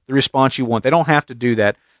the response you want. They don't have to do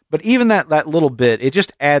that. But even that little bit, it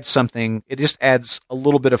just adds something. It just adds a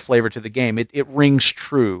little bit of flavor to the game. It rings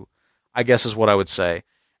true, I guess is what I would say.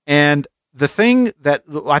 And the thing that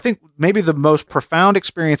I think maybe the most profound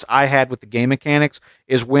experience I had with the game mechanics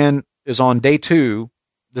is on day 2.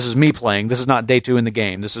 This is me playing. This is not day 2 in the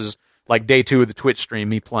game. This is like day 2 of the Twitch stream,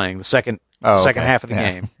 me playing the second half of the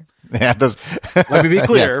game. Yeah, let me be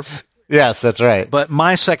clear. Yes, that's right. But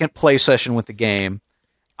my second play session with the game,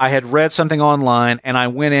 I had read something online, and I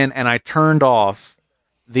went in and I turned off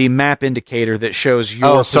the map indicator that shows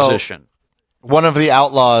your position. One of the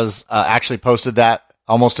Outlaws actually posted that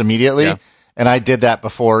almost immediately, and I did that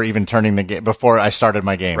before even turning the game, before I started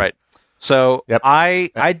my game. Right. So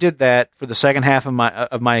I did that for the second half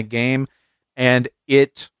of my game, and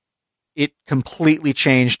it completely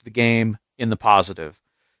changed the game in the positive.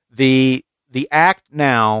 The act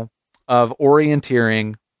now of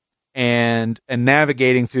orienteering and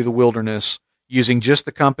navigating through the wilderness using just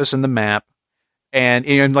the compass and the map,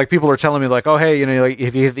 and like people are telling me like, oh hey, like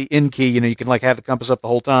if you hit the in key, you can like have the compass up the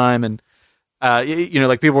whole time, and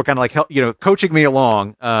like people were kind of like coaching me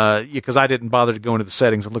along because I didn't bother to go into the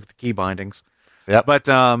settings and look at the key bindings. Yep. But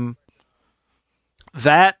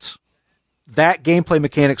that gameplay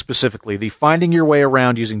mechanic specifically, the finding your way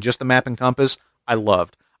around using just the map and compass, I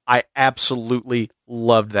loved. I absolutely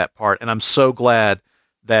loved that part, and I'm so glad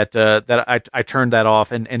that I turned that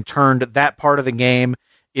off and turned that part of the game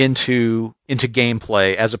into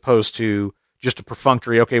gameplay as opposed to just a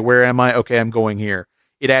perfunctory, okay, where am I? Okay, I'm going here.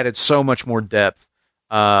 it added so much more depth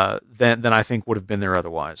than I think would have been there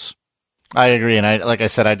otherwise. I agree, and like I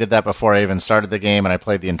said, I did that before I even started the game, and I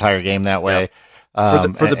played the entire game that way. Yep.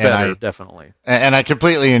 For the better, definitely. And I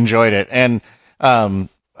completely enjoyed it. And beyond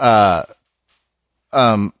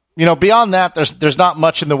that, there's not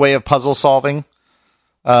much in the way of puzzle solving.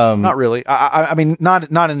 Not really. I mean, not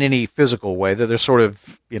in any physical way. There's sort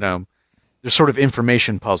of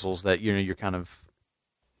information puzzles that you're kind of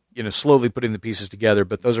slowly putting the pieces together,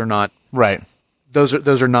 but those are not right. Those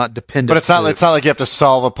are not dependent. But it's not like you have to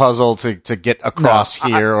solve a puzzle to get across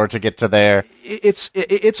or to get to there.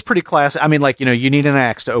 It's pretty classic. I mean, like, you need an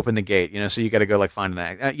axe to open the gate, so you got to go find an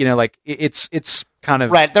axe. It's kind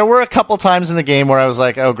of right. There were a couple times in the game where I was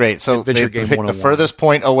like, oh great, so they picked the furthest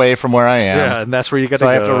point away from where I am. Yeah, and that's where you got to go. So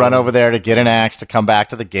I have to run over there to get an axe to come back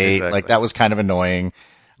to the gate. Exactly. Like, that was kind of annoying.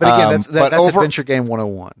 But again, that's Adventure Game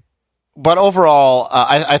 101. But overall,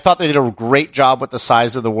 I thought they did a great job with the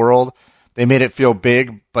size of the world. They made it feel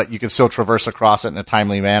big, but you could still traverse across it in a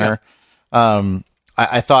timely manner. Yeah.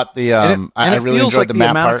 I thought I really enjoyed the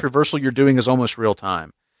map amount of traversal you're doing is almost real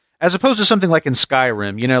time, as opposed to something like in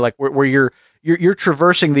Skyrim. Like where you're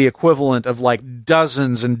traversing the equivalent of like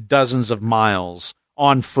dozens and dozens of miles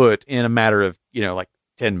on foot in a matter of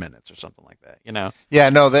 10 minutes or something like that. Yeah,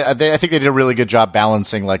 no, I think they did a really good job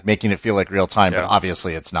balancing, like making it feel like real time, but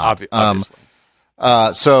obviously it's not. Obviously.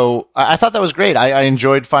 So I thought that was great. I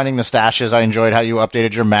enjoyed finding the stashes. I enjoyed how you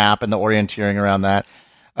updated your map and the orienteering around that.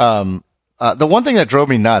 The one thing that drove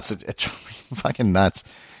me nuts, it drove me fucking nuts,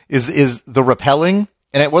 is the rappelling.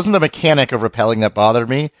 And it wasn't the mechanic of rappelling that bothered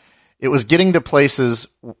me. It was getting to places,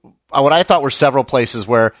 what I thought were several places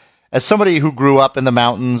where, as somebody who grew up in the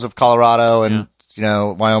mountains of Colorado and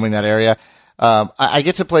Wyoming, that area, I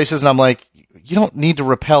get to places and I'm like, you don't need to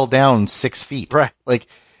rappel down 6 feet. Right. Like,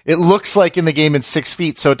 it looks like in the game it's 6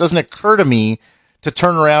 feet, so it doesn't occur to me to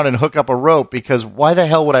turn around and hook up a rope, because why the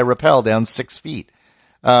hell would I rappel down 6 feet?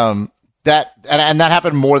 That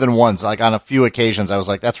happened more than once. Like, on a few occasions, I was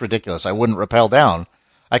like, that's ridiculous. I wouldn't rappel down.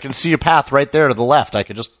 I can see a path right there to the left. I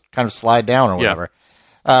could just kind of slide down or whatever.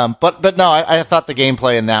 Yeah. But no, I thought the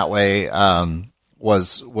gameplay in that way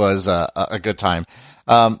was a good time.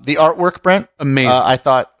 The artwork, Brent, amazing.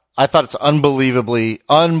 I thought it's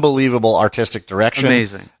unbelievable artistic direction.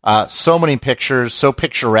 Amazing. So many pictures, so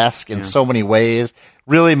picturesque in so many ways.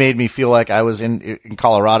 Really made me feel like I was in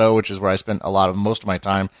Colorado, which is where I spent most of my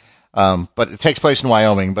time. But it takes place in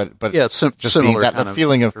Wyoming. But yeah, it's just similar being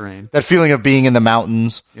that feeling of being in the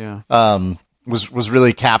mountains. Yeah. Was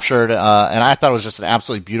really captured. And I thought it was just an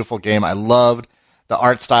absolutely beautiful game. I loved the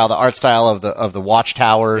art style of the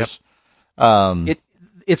watchtowers. Yep.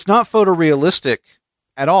 It's not photorealistic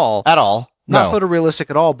at all. Not photorealistic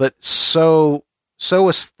at all, but so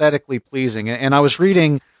aesthetically pleasing. And I was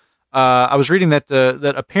reading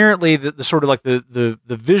that apparently the sort of like the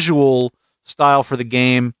visual style for the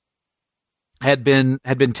game had been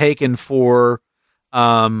taken for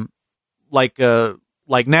like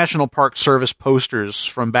National Park Service posters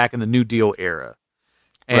from back in the New Deal era.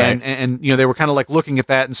 And, right. and they were kind of like looking at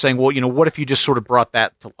that and saying, well, what if you just sort of brought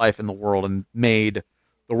that to life in the world and made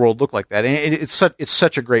the world look like that? And it's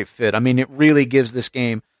such a great fit. I mean, it really gives this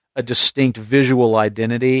game a distinct visual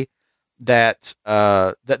identity that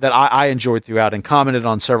I enjoyed throughout and commented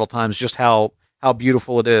on several times, just how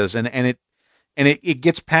beautiful it is. And it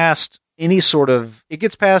gets past any sort of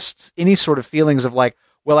feelings of like,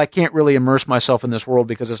 well, I can't really immerse myself in this world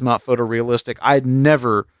because it's not photorealistic. I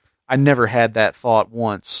never had that thought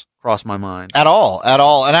once cross my mind at all.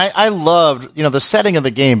 And I loved, the setting of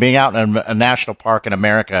the game being out in a national park in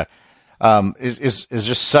America, is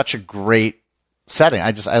just such a great setting.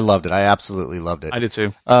 I loved it. I absolutely loved it. I did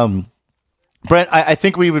too. Brent, I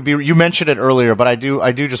think you mentioned it earlier, but I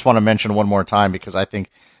do just want to mention one more time, because I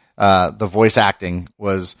think, the voice acting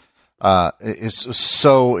is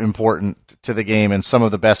so important to the game, and some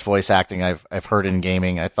of the best voice acting I've heard in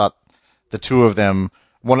gaming. I thought the two of them,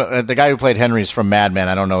 the guy who played Henry's from Mad Men,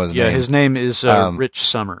 I don't know his name. Yeah, his name is Rich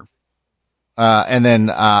Summer. And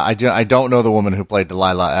then I don't know the woman who played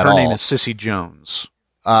Delilah at all. Her name is Sissy Jones.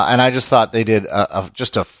 And I just thought they did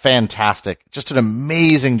just an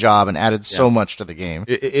amazing job and added so much to the game.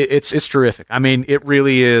 It's terrific. I mean, it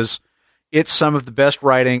really is. It's some of the best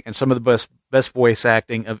writing and some of the best voice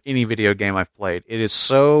acting of any video game I've played. It is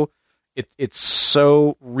it's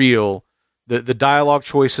so real. The dialogue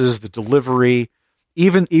choices, the delivery,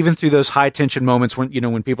 even through those high tension moments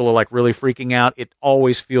when people are like really freaking out, it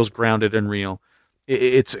always feels grounded and real.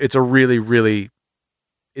 It's a really, really,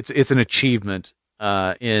 it's an achievement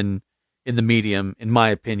in the medium, in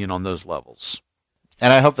my opinion, on those levels.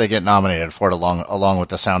 And I hope they get nominated for it along with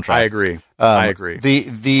the soundtrack. I agree. I agree.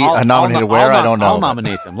 Nominated where I don't know. I'll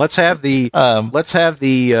nominate them. Let's have the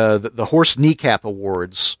Horse Kneecap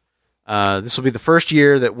Awards. This will be the first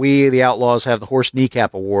year that we, the Outlaws, have the Horse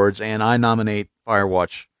Kneecap Awards, and I nominate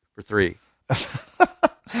Firewatch for 3.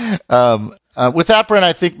 With that, Brent,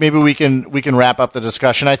 I think maybe we can wrap up the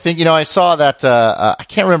discussion. I think I saw that I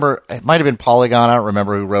can't remember. It might have been Polygon. I don't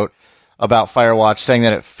remember who wrote about Firewatch, saying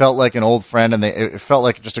that it felt like an old friend, and it felt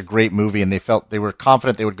like just a great movie, and they were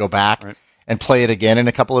confident they would go back and play it again in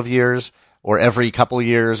a couple of years or every couple of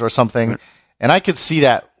years or something. Right. And I could see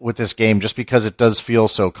that with this game just because it does feel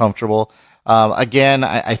so comfortable. Again,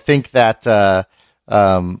 I think that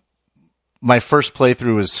my first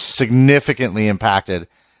playthrough was significantly impacted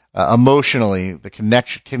emotionally. The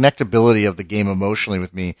connectability of the game emotionally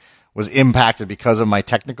with me was impacted because of my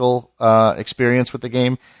technical experience with the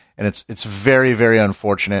game. And it's very, very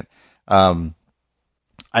unfortunate. I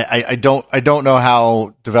don't know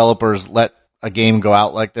how developers let a game go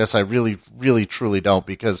out like this. I really, really, truly don't,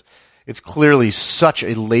 because it's clearly such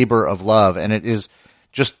a labor of love, and it is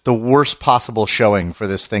just the worst possible showing for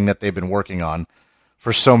this thing that they've been working on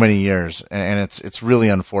for so many years, and it's really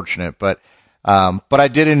unfortunate. But I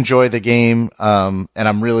did enjoy the game, and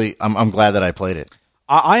I'm glad that I played it.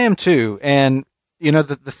 I am too, and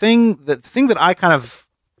the thing that I kind of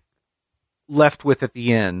left with at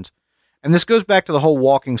the end, and this goes back to the whole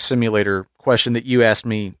walking simulator question that you asked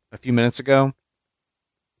me a few minutes ago.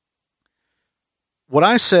 What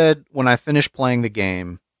I said when I finished playing the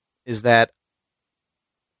game is that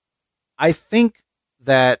I think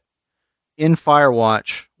that in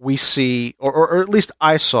Firewatch we see, or at least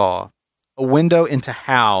I saw, a window into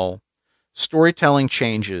how storytelling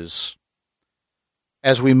changes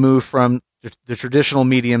as we move from the traditional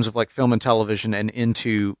mediums of like film and television and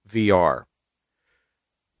into VR.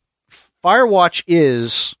 Firewatch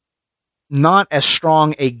is not as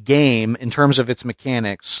strong a game in terms of its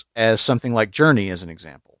mechanics as something like Journey, as an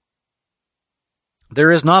example.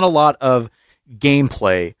 There is not a lot of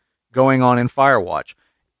gameplay going on in Firewatch.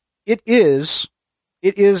 It is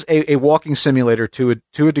a walking simulator to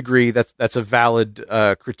a degree that's a valid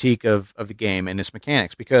critique of the game and its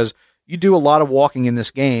mechanics, because you do a lot of walking in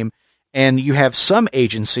this game and you have some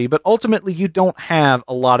agency, but ultimately you don't have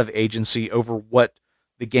a lot of agency over what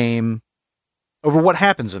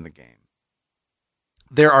happens in the game.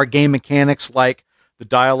 There are game mechanics like the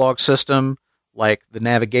dialogue system, like the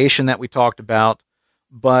navigation that we talked about,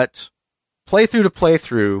 but playthrough to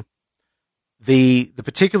playthrough, the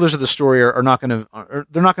particulars of the story are not going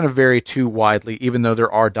to vary too widely, even though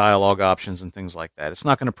there are dialogue options and things like that. It's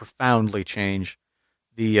not going to profoundly change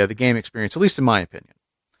the game experience, at least in my opinion.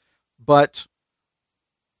 But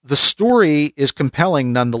the story is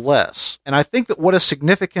compelling nonetheless, and I think that what is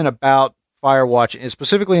significant about Firewatch, is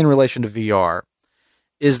specifically in relation to VR,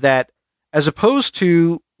 is that as opposed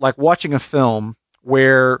to like watching a film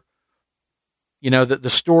where the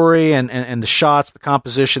story and the shots, the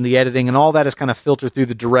composition, the editing, and all that is kind of filtered through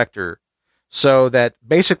the director, so that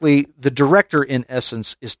basically the director in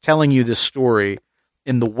essence is telling you this story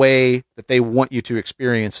in the way that they want you to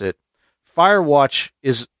experience it. Firewatch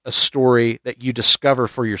is a story that you discover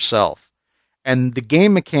for yourself, and the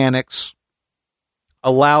game mechanics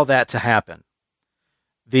allow that to happen.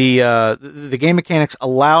 The game mechanics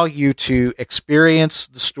allow you to experience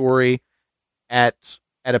the story at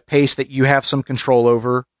a pace that you have some control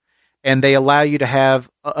over, and they allow you to have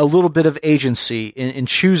a little bit of agency in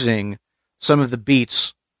choosing some of the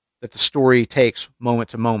beats that the story takes moment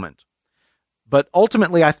to moment. But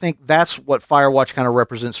ultimately, I think that's what Firewatch kind of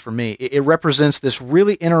represents for me. It represents this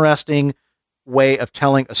really interesting way of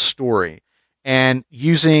telling a story and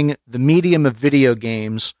using the medium of video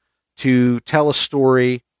games to tell a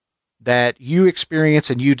story that you experience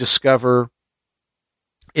and you discover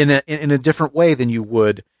in a different way than you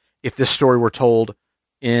would if this story were told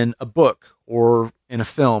in a book or in a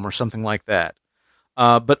film or something like that.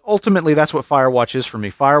 But ultimately, that's what Firewatch is for me.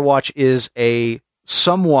 Firewatch is a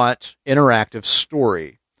somewhat interactive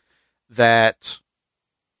story that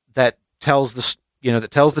tells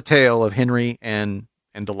the tale of Henry and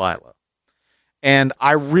Delilah. And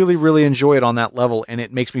I really, really enjoy it on that level, and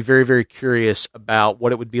it makes me very, very curious about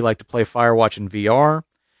what it would be like to play Firewatch in VR,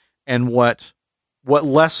 and what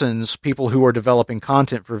lessons people who are developing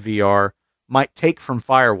content for VR might take from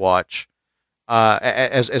Firewatch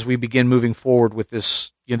as we begin moving forward with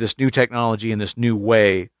this this new technology and this new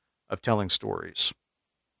way of telling stories.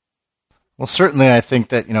 Well, certainly, I think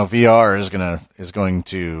that VR is going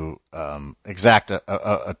to exact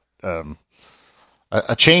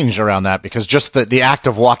a change around that, because just the act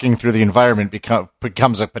of walking through the environment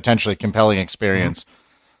becomes a potentially compelling experience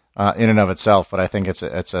in and of itself. But I think it's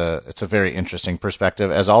a very interesting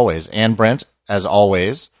perspective, as always. And Brent, as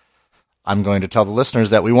always, I'm going to tell the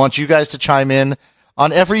listeners that we want you guys to chime in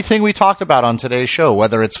on everything we talked about on today's show,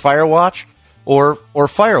 whether it's Firewatch or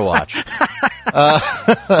Firewatch.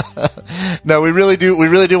 No, we really do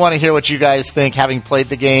want to hear what you guys think, having played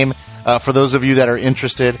the game. For those of you that are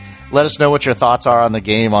interested, let us know what your thoughts are on the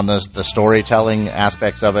game, on the storytelling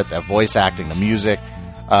aspects of it, the voice acting, the music,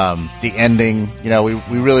 the ending.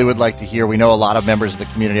 We really would like to hear. We know a lot of members of the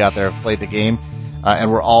community out there have played the game,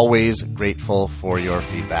 and we're always grateful for your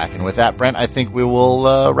feedback. And with that, Brent, I think we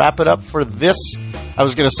will wrap it up for this. I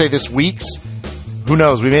was going to say this week's. Who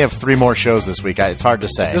knows? We may have 3 more shows this week. It's hard to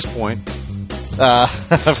say. At this point.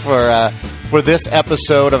 For this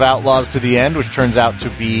episode of Outlaws to the End, which turns out to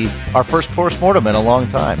be our first Postmortem in a long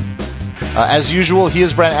time. As usual, he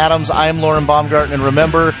is Brent Adams. I am Lauren Baumgarten. And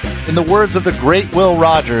remember, in the words of the great Will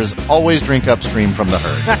Rogers, always drink upstream from the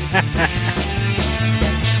herd.